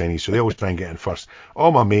going to say Chinese, so they always try and get in first.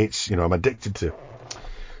 All my mates, I'm addicted to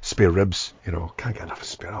spare ribs, can't get enough of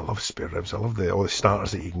spare. I love spare ribs. I love all the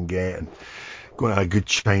starters that you can get, and going to a good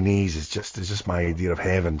Chinese is just my idea of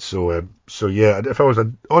heaven. So yeah, if I was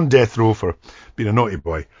on death row for being a naughty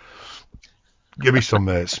boy, give me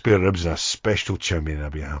some spare ribs and a special chow mein, and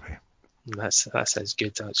I'd be happy. That sounds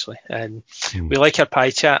good, actually. And we like our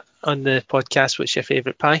pie chat on the podcast. What's your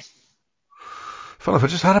favourite pie? Fun enough, I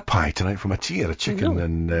just had a pie tonight for my tea, a chicken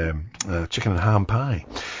and ham pie.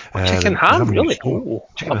 Chicken ham, really?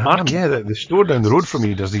 Chicken and ham, yeah. The store down the road from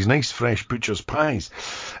me does these nice fresh butcher's pies.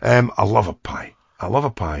 I love a pie.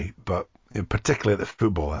 But particularly at the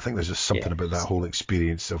football, I think there's just something about that whole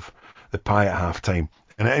experience of the pie at half time.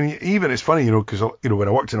 And even it's funny, because when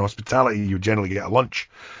I worked in hospitality, you generally get a lunch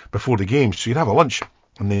before the game, so you'd have a lunch.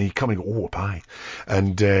 And then you come and go, a pie.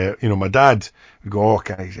 And, my dad would go, I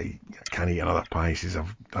can't eat another pie. He says,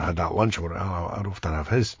 I had that lunch. I'd often have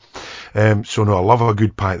his. So, no, I love a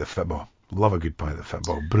good pie at the football.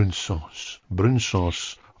 Brown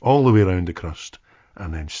sauce, all the way around the crust.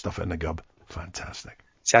 And then stuff it in the gub. Fantastic.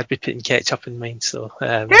 See, I'd be putting ketchup in mine, so...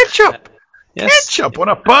 Ketchup! Yes. Ketchup on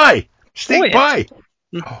a pie! Steak pie!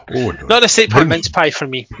 Oh, no. Not a steak pie, mince pie for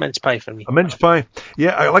me. A mince pie. Yeah,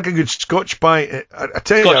 I like a good Scotch pie. I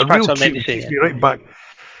tell you, a real treat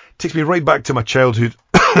takes me right back to my childhood.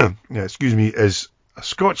 Is a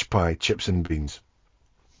Scotch pie, chips and beans.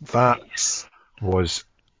 That was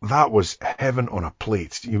heaven on a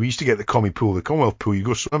plate. We used to get the Commonwealth pool. You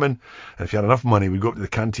go swimming, and if you had enough money, we'd go up to the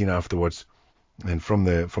canteen afterwards, and from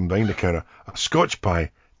behind the counter, a Scotch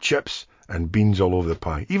pie, chips and beans all over the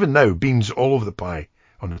pie. Even now, beans all over the pie.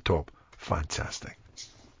 On the top, fantastic.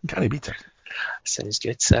 Can't beat it. Sounds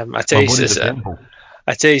good. I tell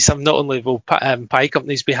you something. Not only will pie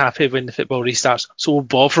companies be happy when the football restarts, so will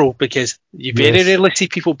Bovril, because you very rarely see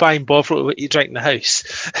people buying Bovril what you drink in the house.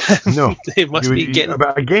 No, they must be getting.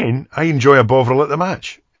 But again, I enjoy a Bovril at the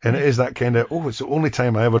match, and it is that kind of. It's the only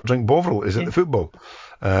time I ever drink Bovril is at the football,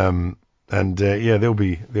 they'll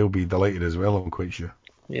be delighted as well. I'm quite sure.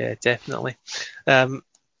 Yeah, definitely.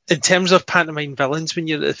 In terms of pantomime villains, when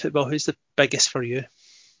you're at the football, who's the biggest for you?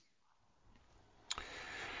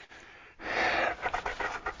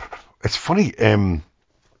 It's funny. Trying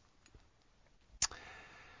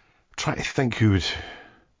to think who would.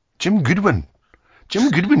 Jim Goodwin. Jim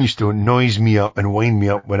Goodwin used to noise me up and wind me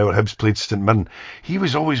up whenever Hibs played St Mirren. He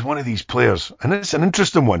was always one of these players, and it's an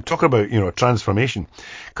interesting one. Talk about transformation,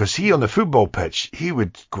 because he on the football pitch he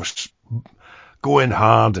would go in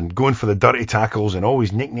hard and going for the dirty tackles and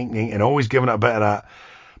always nick, and always giving it a bit of that.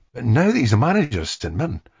 But now that he's a manager, St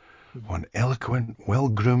Mirren, one eloquent,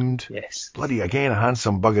 well-groomed, bloody, again, a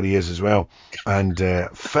handsome bugger he is as well, and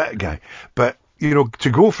fit guy. But, to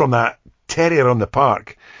go from that terrier on the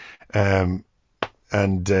park, I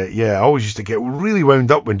always used to get really wound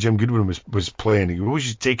up when Jim Goodwin was playing. He would always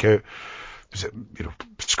just take out,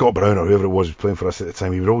 Scott Brown or whoever it was playing for us at the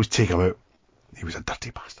time, he would always take him out. He was a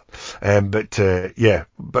dirty bastard.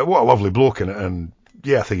 But what a lovely bloke, and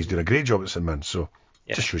I think he's doing a great job at St Mirren. So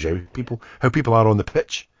it just shows you how people are on the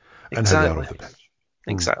pitch and how they are off the pitch.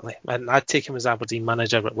 Exactly. And I'd take him as Aberdeen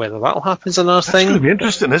manager, but whether that'll happen is another thing. It's going to be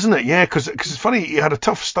interesting, isn't it? Yeah, because it's funny, he had a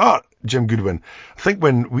tough start, Jim Goodwin. I think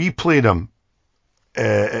when we played him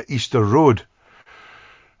at Easter Road,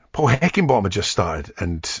 Paul Heckingbottom had just started,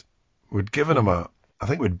 and we'd given him I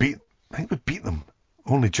think we'd beat them.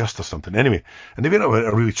 Only just or something. Anyway, and they went on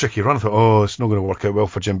a really tricky run. I thought, it's not going to work out well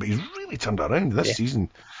for Jim, but he's really turned around this season.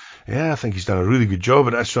 Yeah, I think he's done a really good job.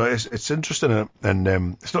 And so it's interesting, and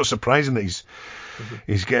it's not surprising that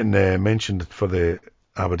he's getting mentioned for the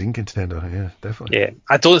Aberdeen contender. Yeah, definitely. Yeah,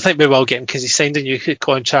 I don't think we will get him because he signed a new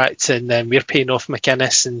contract, and we're paying off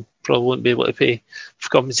McInnes, and probably won't be able to pay for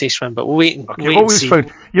compensation for him. But we'll wait and see.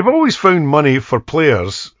 You've always found money for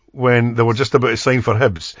players when they were just about to sign for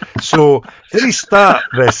Hibs. So did he start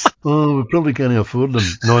this? We probably can't afford them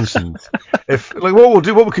nonsense.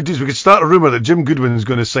 What we could do is we could start a rumour that Jim Goodwin is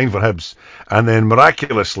going to sign for Hibs, and then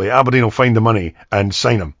miraculously Aberdeen will find the money and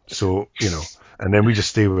sign him. So and then we just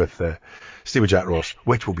stay with Jack Ross,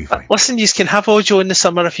 which will be fine. Listen, you can have Ojo in the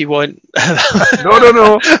summer if you want.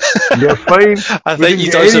 No. You're fine. I We think didn't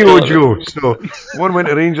you get any Ojo. So one went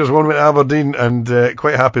to Rangers, one went to Aberdeen, and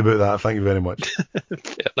quite happy about that. Thank you very much.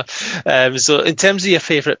 Fair enough. So in terms of your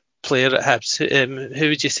favourite player at Hibs, who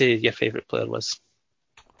would you say your favourite player was?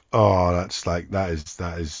 Oh,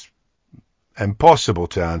 that is impossible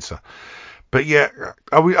to answer. But yeah,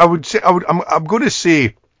 I'm going to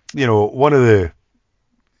say, one of the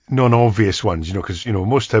non-obvious ones, because,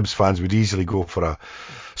 most Hibs fans would easily go for a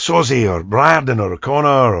Sozzy or Riordan or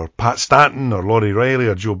O'Connor or Pat Stanton or Laurie Riley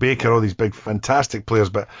or Joe Baker, all these big, fantastic players.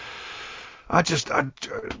 But I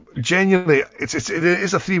genuinely, it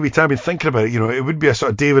is a three-way tie. I've been thinking about it. It would be a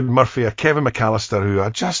sort of David Murphy, a Kevin McAllister, who I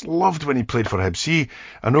just loved when he played for Hibs.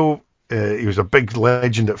 I know he was a big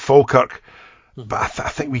legend at Falkirk, but I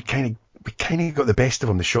think we kind of got the best of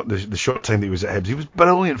him the short time that he was at Hibs. He was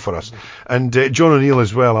brilliant for us. And John O'Neill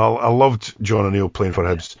as well. I loved John O'Neill playing for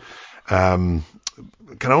Hibs.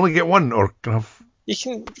 Can I only get one, or can I have... You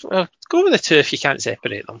can go with the two if you can't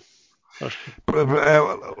separate them.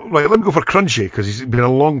 Right, let me go for Crunchy, because he's been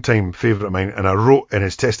a long time favourite of mine, and I wrote in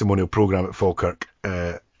his testimonial programme at Falkirk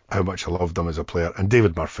how much I loved him as a player. And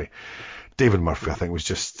David Murphy, I think, was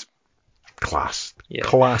just class. Yeah.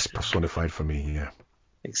 Class personified for me, yeah.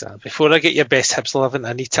 Exactly. Before I get your best Hibs 11,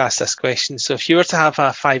 I need to ask this question. So if you were to have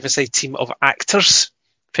a five-a-side team of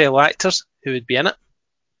fellow actors, who would be in it?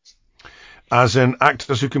 As in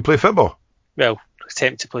actors who can play football? Well,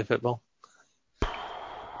 attempt to play football.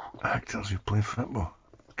 Actors who play football?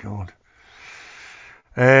 God.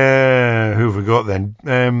 Who have we got then?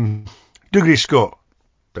 Dougray Scott.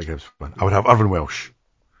 Big Hibs fan. I would have Irvin Welsh.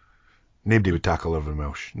 Nobody would tackle Irvin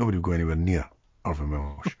Welsh. Nobody would go anywhere near Irvin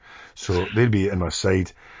Welsh. So they'd be in my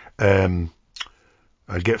side. I'd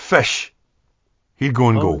get Fish. He'd go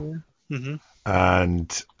and goal. Yeah. Mm-hmm.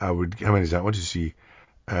 And I would... How many is that? What did you see?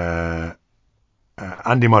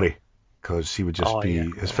 Andy Murray, because he would just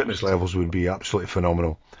his fitness levels would be absolutely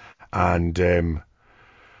phenomenal. And the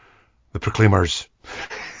Proclaimers.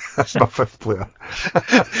 That's my fifth player.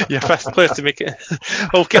 Your fifth player to make it.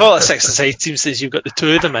 Well, call it a six-a-side team since you've got the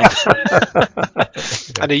two of them in.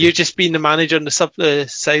 And are you just being the manager on the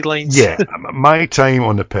sidelines? Yeah, my time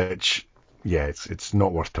on the pitch. Yeah, it's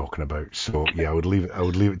not worth talking about. So yeah, I would leave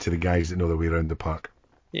it to the guys that know their way around the park.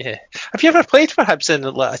 Yeah. Have you ever played for Hibs in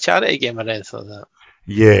like a charity game or anything like that?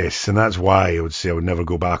 Yes, and that's why I would say I would never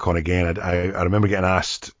go back on again. I remember getting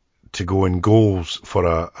asked to go in goals for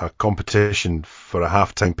a competition for a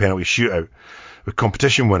half-time penalty shootout with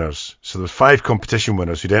competition winners. So there was 5 competition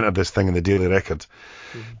winners who'd entered this thing in the Daily Record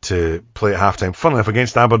to play at half-time, funnily enough,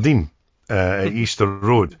 against Aberdeen at Easter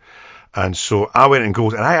Road. And so I went in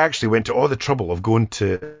goals, and I actually went to all the trouble of going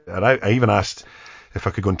to, and I even asked if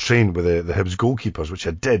I could go and train with the Hibs goalkeepers, which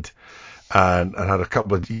I did, and I had a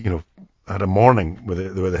couple of, I had a morning with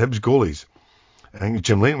the Hibs goalies. I think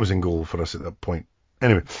Jim Layton was in goal for us at that point.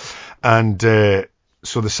 Anyway, and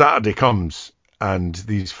so the Saturday comes, and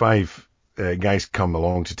these 5 guys come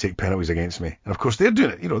along to take penalties against me, and of course they're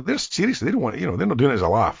doing it. They're seriously, they don't want, they're not doing it as a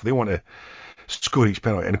laugh. They want to score each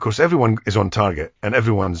penalty, and of course everyone is on target, and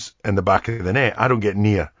everyone's in the back of the net. I don't get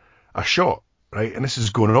near a shot. Right, and this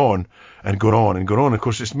is going on and going on and going on. Of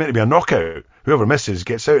course, it's meant to be a knockout. Whoever misses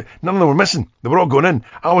gets out. None of them were missing. They were all going in.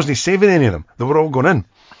 I wasn't saving any of them. They were all going in.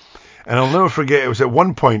 And I'll never forget, it was at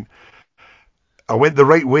one point, I went the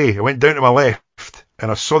right way. I went down to my left, and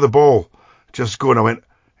I saw the ball just go, and I went,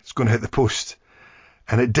 it's going to hit the post.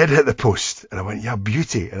 And it did hit the post. And I went, yeah,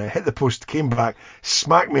 beauty. And it hit the post, came back,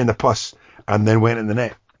 smacked me in the puss, and then went in the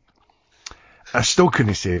net. I still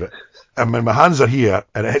couldn't save it. And when my hands are here,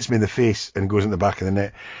 and it hits me in the face and goes in the back of the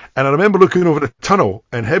net. And I remember looking over the tunnel,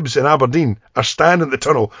 and Hibs and Aberdeen are standing in the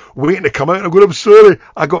tunnel waiting to come out. And I'm going, I'm sorry,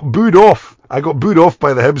 I got booed off. I got booed off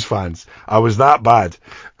by the Hibs fans. I was that bad.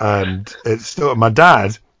 And it's still my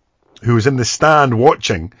dad, who was in the stand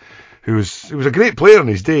watching, he was a great player in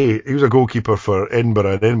his day. He was a goalkeeper for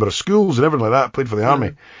Edinburgh and Edinburgh schools and everything like that, played for the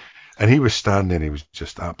army. And he was standing, he was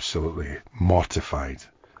just absolutely mortified.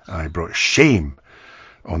 I brought shame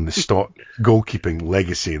on the stock goalkeeping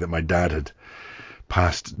legacy that my dad had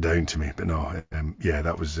passed down to me. But no,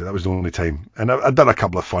 that was the only time. And I'd done a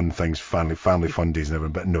couple of fun things, family fun days and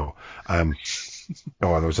everything, but no.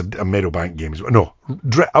 There was a Meadowbank game as well. No,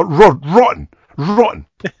 rotten.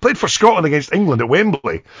 Played for Scotland against England at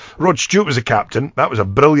Wembley. Rod Stewart was the captain. That was a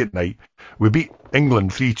brilliant night. We beat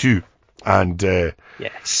England 3-2. And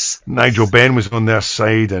yes, Nigel Benn was on their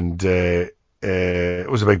side, and it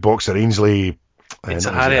was a big boxer, Ainsley.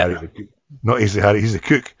 Not Ainsley Harry, he's the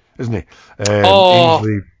cook, isn't he?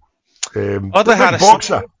 Ainsley. Audley Harrison.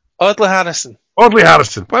 Boxer. Audley Harrison. Audley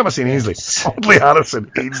Harrison. Why am I saying Ainsley? Audley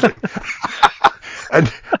Harrison, Ainsley.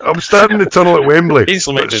 And I'm standing in the tunnel at Wembley.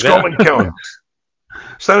 Ainsley might be Scotland kit on.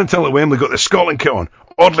 Standing in the tunnel at Wembley, got the Scotland kit on.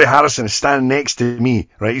 Audley Harrison is standing next to me,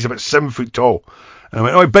 right? He's about 7 foot tall. And I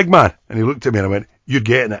went, "Oh, big man." And he looked at me and I went, "You're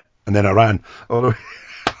getting it." And then I ran all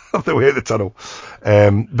the way out the tunnel.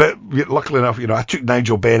 But luckily enough, I took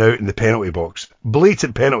Nigel Benn out in the penalty box.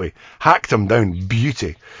 Blatant penalty. Hacked him down.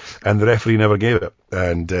 Beauty. And the referee never gave it.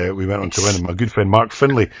 And we went on to win. And my good friend Mark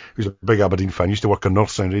Finlay, who's a big Aberdeen fan, used to work on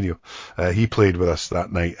North Sound Radio. He played with us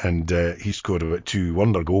that night, and he scored about 2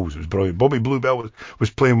 wonder goals. It was brilliant. Bobby Bluebell was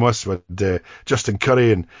playing with us with Justin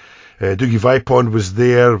Curry, and Dougie Vipond was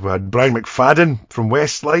there. We had Brian McFadden from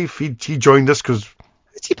Westlife. He joined us because...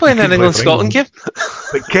 Is he playing an England-Scotland game?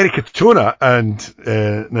 But Kerry Katona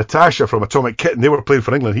and Natasha from Atomic Kitten, they were playing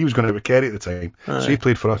for England. He was going out with Kerry at the time, so he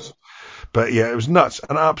played for us. But yeah, it was nuts.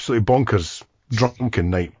 An absolutely bonkers, drunken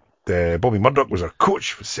night. Bobby Murdoch was our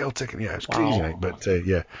coach for Celtic, and yeah, it was a crazy night. But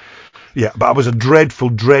yeah. But I was a dreadful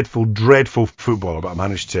footballer, but I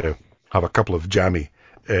managed to have a couple of jammy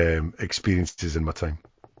experiences in my time.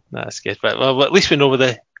 That's good. But well, at least we know where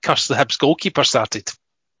the curse of the Hibs goalkeeper started.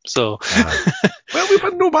 So well, we've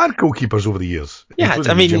had no bad goalkeepers over the years. Yeah,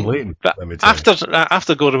 I mean, Jim Leighton, but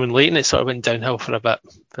after Gorham and Leighton, it sort of went downhill for a bit.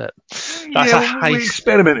 But that's a high. We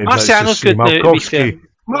experimented. Marciano's good now, to be fair.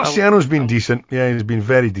 Marciano's been decent. Yeah, he's been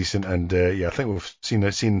very decent, and I think we've seen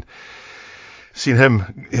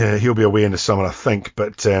him. He'll be away in the summer, I think.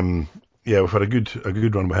 But we've had a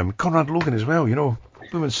good run with him. Conrad Logan as well.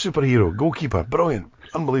 Women's superhero, goalkeeper, brilliant,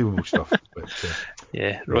 unbelievable stuff. But,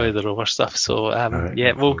 Roy the Rover stuff. So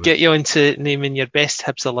we'll get you into naming your best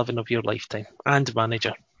Hibs 11 of your lifetime and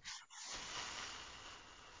manager.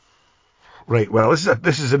 Right. Well,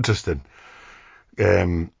 this is interesting.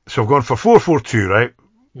 So I've gone for 4-4-2, right?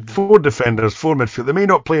 Mm-hmm. 4 defenders, 4 midfield. They may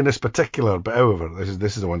not play in this particular, but however,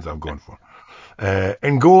 this is the ones that I'm going for.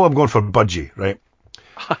 In goal, I'm going for Budgie, right?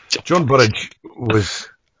 John Burridge was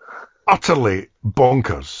utterly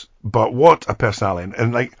bonkers, but what a personality!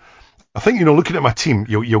 And like, I think looking at my team,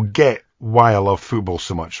 you'll get why I love football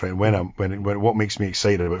so much, right? When what makes me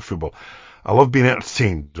excited about football, I love being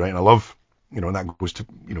entertained, right? And I love, and that goes to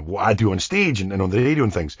what I do on stage and on the radio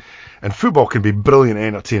and things. And football can be brilliant and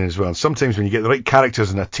entertaining as well. And sometimes when you get the right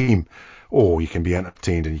characters in a team, you can be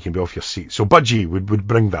entertained and you can be off your seat. So Budgie would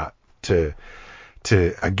bring that to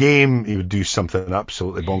a game. He would do something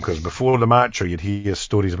absolutely bonkers before the match, or you'd hear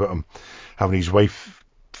stories about him having his wife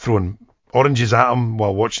throwing oranges at him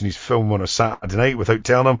while watching his film on a Saturday night without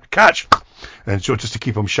telling him, catch! And so just to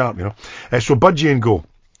keep him sharp, So Budgie in goal.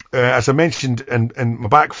 As I mentioned, in my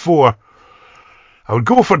back 4, I would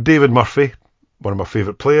go for David Murphy, one of my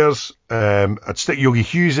favourite players. I'd stick Yogi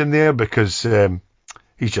Hughes in there because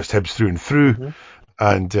he's just Hibs through and through. Mm-hmm.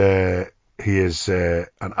 And he is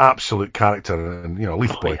an absolute character and,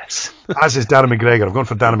 Leith boy. Yes. As is Darren McGregor. I've gone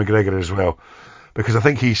for Darren McGregor as well because I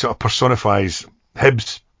think he sort of personifies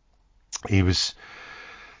Hibs. He was,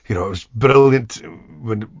 it was brilliant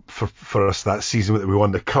for us that season that we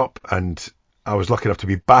won the cup, and I was lucky enough to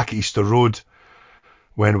be back at Easter Road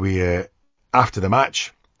when we, after the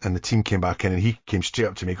match, and the team came back in, and he came straight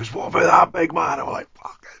up to me, he goes, "What about that big man?" I was like,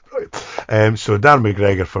 "Fuck it." So Darren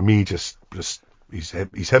McGregor for me just he's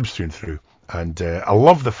Hibs through and through, and I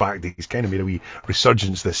love the fact that he's kind of made a wee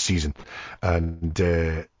resurgence this season, and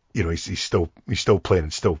he's still playing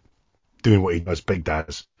and still doing what he does. Big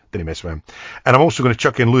Daz. Didn't mess with him. And I'm also going to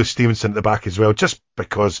chuck in Lewis Stevenson at the back as well, just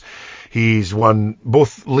because he's won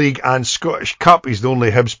both League and Scottish Cup. He's the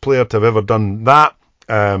only Hibs player to have ever done that.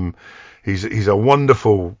 He's a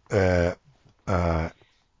wonderful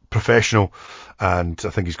professional, and I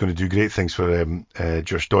think he's going to do great things for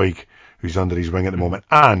Josh Doig, who's under his wing at the moment.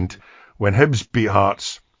 And when Hibs beat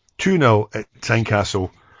Hearts 2-0 at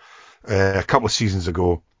Tynecastle a couple of seasons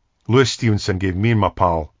ago, Lewis Stevenson gave me and my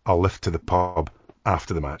pal a lift to the pub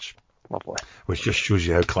after the match. Lovely. Which just shows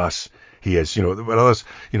you how class he is. When others,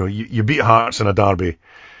 you beat Hearts in a derby,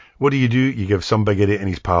 what do? You give some big idiot and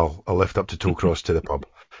his pal a lift up to Tollcross to the pub.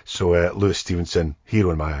 So Lewis Stevenson,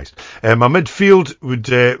 hero in my eyes. My midfield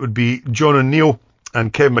would be John O'Neill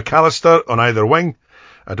and Kevin McAllister on either wing.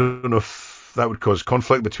 I don't know if that would cause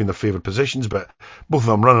conflict between their favourite positions, but both of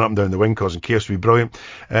them running up and down the wing causing chaos would be brilliant.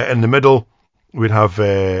 In the middle, we'd have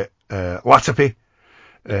Latipi,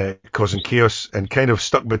 causing chaos, and kind of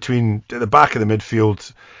stuck between at the back of the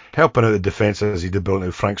midfield, helping out the defence as he did brilliantly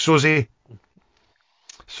with Frank Soze.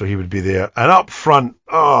 So he would be there. And up front,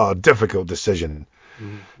 difficult decision.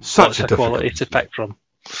 Such a quality to pick from.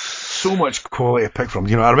 So much quality to pick from.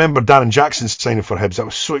 I remember Darren Jackson signing for Hibs. I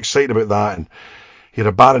was so excited about that, and He had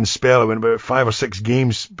a barren spell. It went about 5 or 6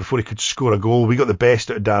 games before he could score a goal. We got the best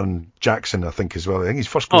out of Darren Jackson, I think, as well. I think his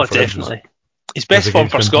first goal for definitely. Hibs his best form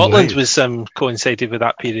for Scotland was coincided with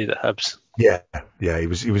that period at Hibs. Yeah, he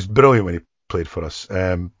was brilliant when he played for us.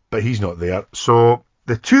 But he's not there. So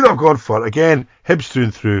the two that I've gone for, again, Hibs through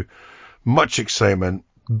and through, much excitement,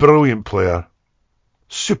 brilliant player,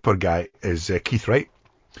 super guy, is Keith Wright.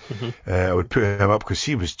 Mm-hmm. I would put him up because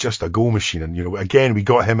he was just a goal machine. And, again, we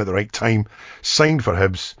got him at the right time, signed for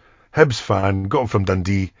Hibs fan, got him from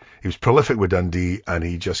Dundee. He was prolific with Dundee, and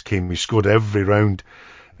he just came, he scored every round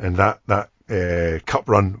in that cup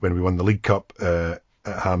run when we won the League Cup at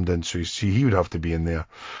Hampden. So you see, he would have to be in there.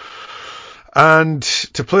 And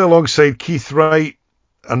to play alongside Keith Wright,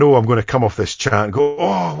 I know I'm going to come off this chat and go,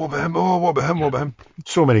 what about him? What about him?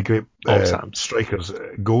 So many great strikers,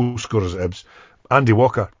 goal scorers at Hibs. Andy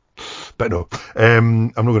Walker. But no, I'm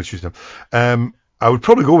not going to choose him. I would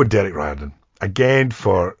probably go with Derek Riordan. Again,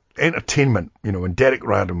 for entertainment. When Derek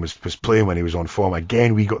Riordan was playing when he was on form,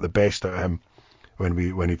 again, we got the best out of him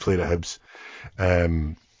when he played at Hibs.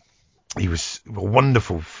 He was a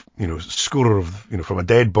wonderful, scorer of, from a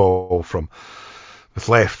dead ball, from with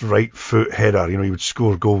left, right foot header. He would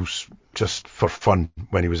score goals just for fun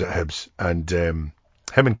when he was at Hibs. And him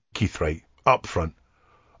and Keith Wright up front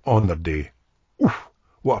on their day. Oof,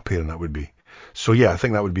 what a pairing that would be. So yeah, I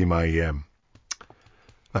think that would be my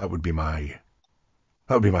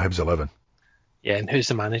Hibs 11. Yeah, and who's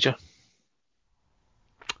the manager?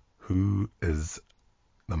 Who is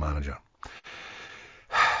the manager?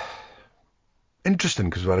 Interesting,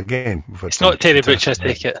 because it's not Terry Butcher,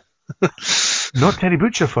 take it. Not Terry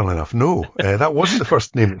Butcher, funnily enough. No, that wasn't the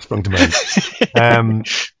first name that sprung to mind.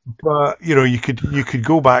 But you could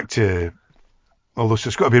go back to, although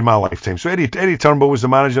it's got to be in my lifetime. So Eddie Turnbull was the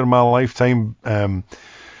manager in my lifetime.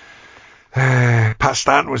 Pat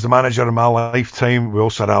Stanton was the manager in my lifetime. We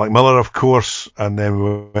also had Alec Miller, of course, and then we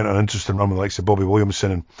went on an interesting run with the likes of Bobby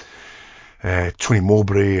Williamson and Tony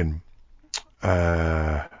Mowbray and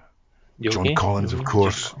John Collins, of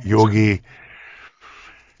course, Yogi.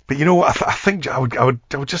 But you know what? I think I would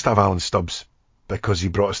just have Alan Stubbs because he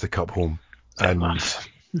brought us the cup home, and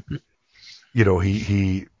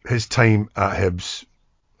his time at Hibs.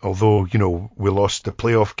 Although we lost the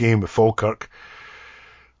playoff game with Falkirk,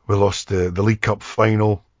 we lost the League Cup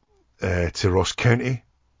final to Ross County.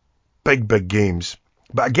 Big games.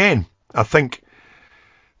 But again, I think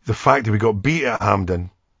the fact that we got beat at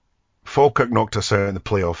Hampden, Falkirk knocked us out in the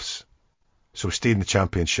playoffs, so we stayed in the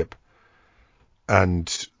championship.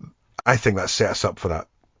 And I think that set us up for that.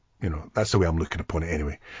 That's the way I'm looking upon it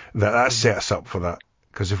anyway. That set us up for that.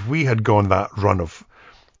 Because if we had gone that run of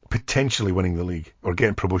potentially winning the league or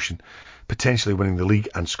getting promotion, potentially winning the league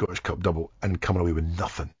and Scottish Cup double and coming away with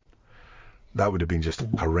nothing, that would have been just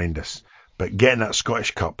horrendous. But getting that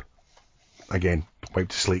Scottish Cup, again,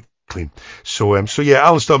 wiped the slate clean. So yeah,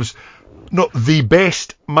 Alan Stubbs, not the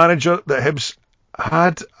best manager that Hibs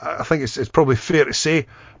had. I think it's probably fair to say.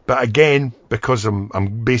 But again, because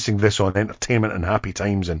I'm basing this on entertainment and happy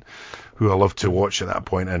times and who I love to watch at that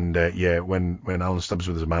point, and when Alan Stubbs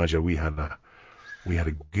was the manager, we had a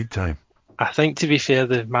good time. I think, to be fair,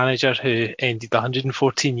 the manager who ended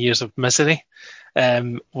 114 years of misery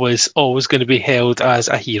was always going to be held as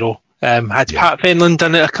a hero. Had Pat Fenlon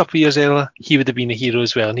done it a couple of years earlier, he would have been a hero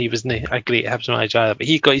as well, and he wasn't a great Hibs manager either, but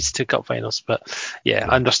he got his 2 cup finals. But I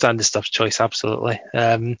understand the Stubbs choice, absolutely.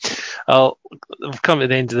 We've come to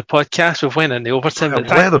the end of the podcast. We've went into overtime. But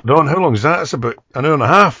leathered on. How long is that? It's about an hour and a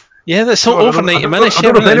half. Yeah, that's over 90 minutes. I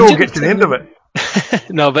don't know if anyone will get to the end of it.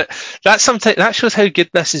 No, but that shows how good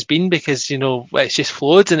this has been, because it's just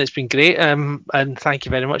flowed and it's been great. And thank you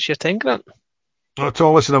very much for your time, Grant. Not at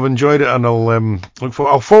all. Listen, I've enjoyed it, and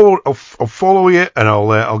I'll follow you, and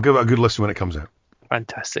I'll give it a good listen when it comes out.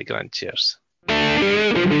 Fantastic, Grant. Cheers.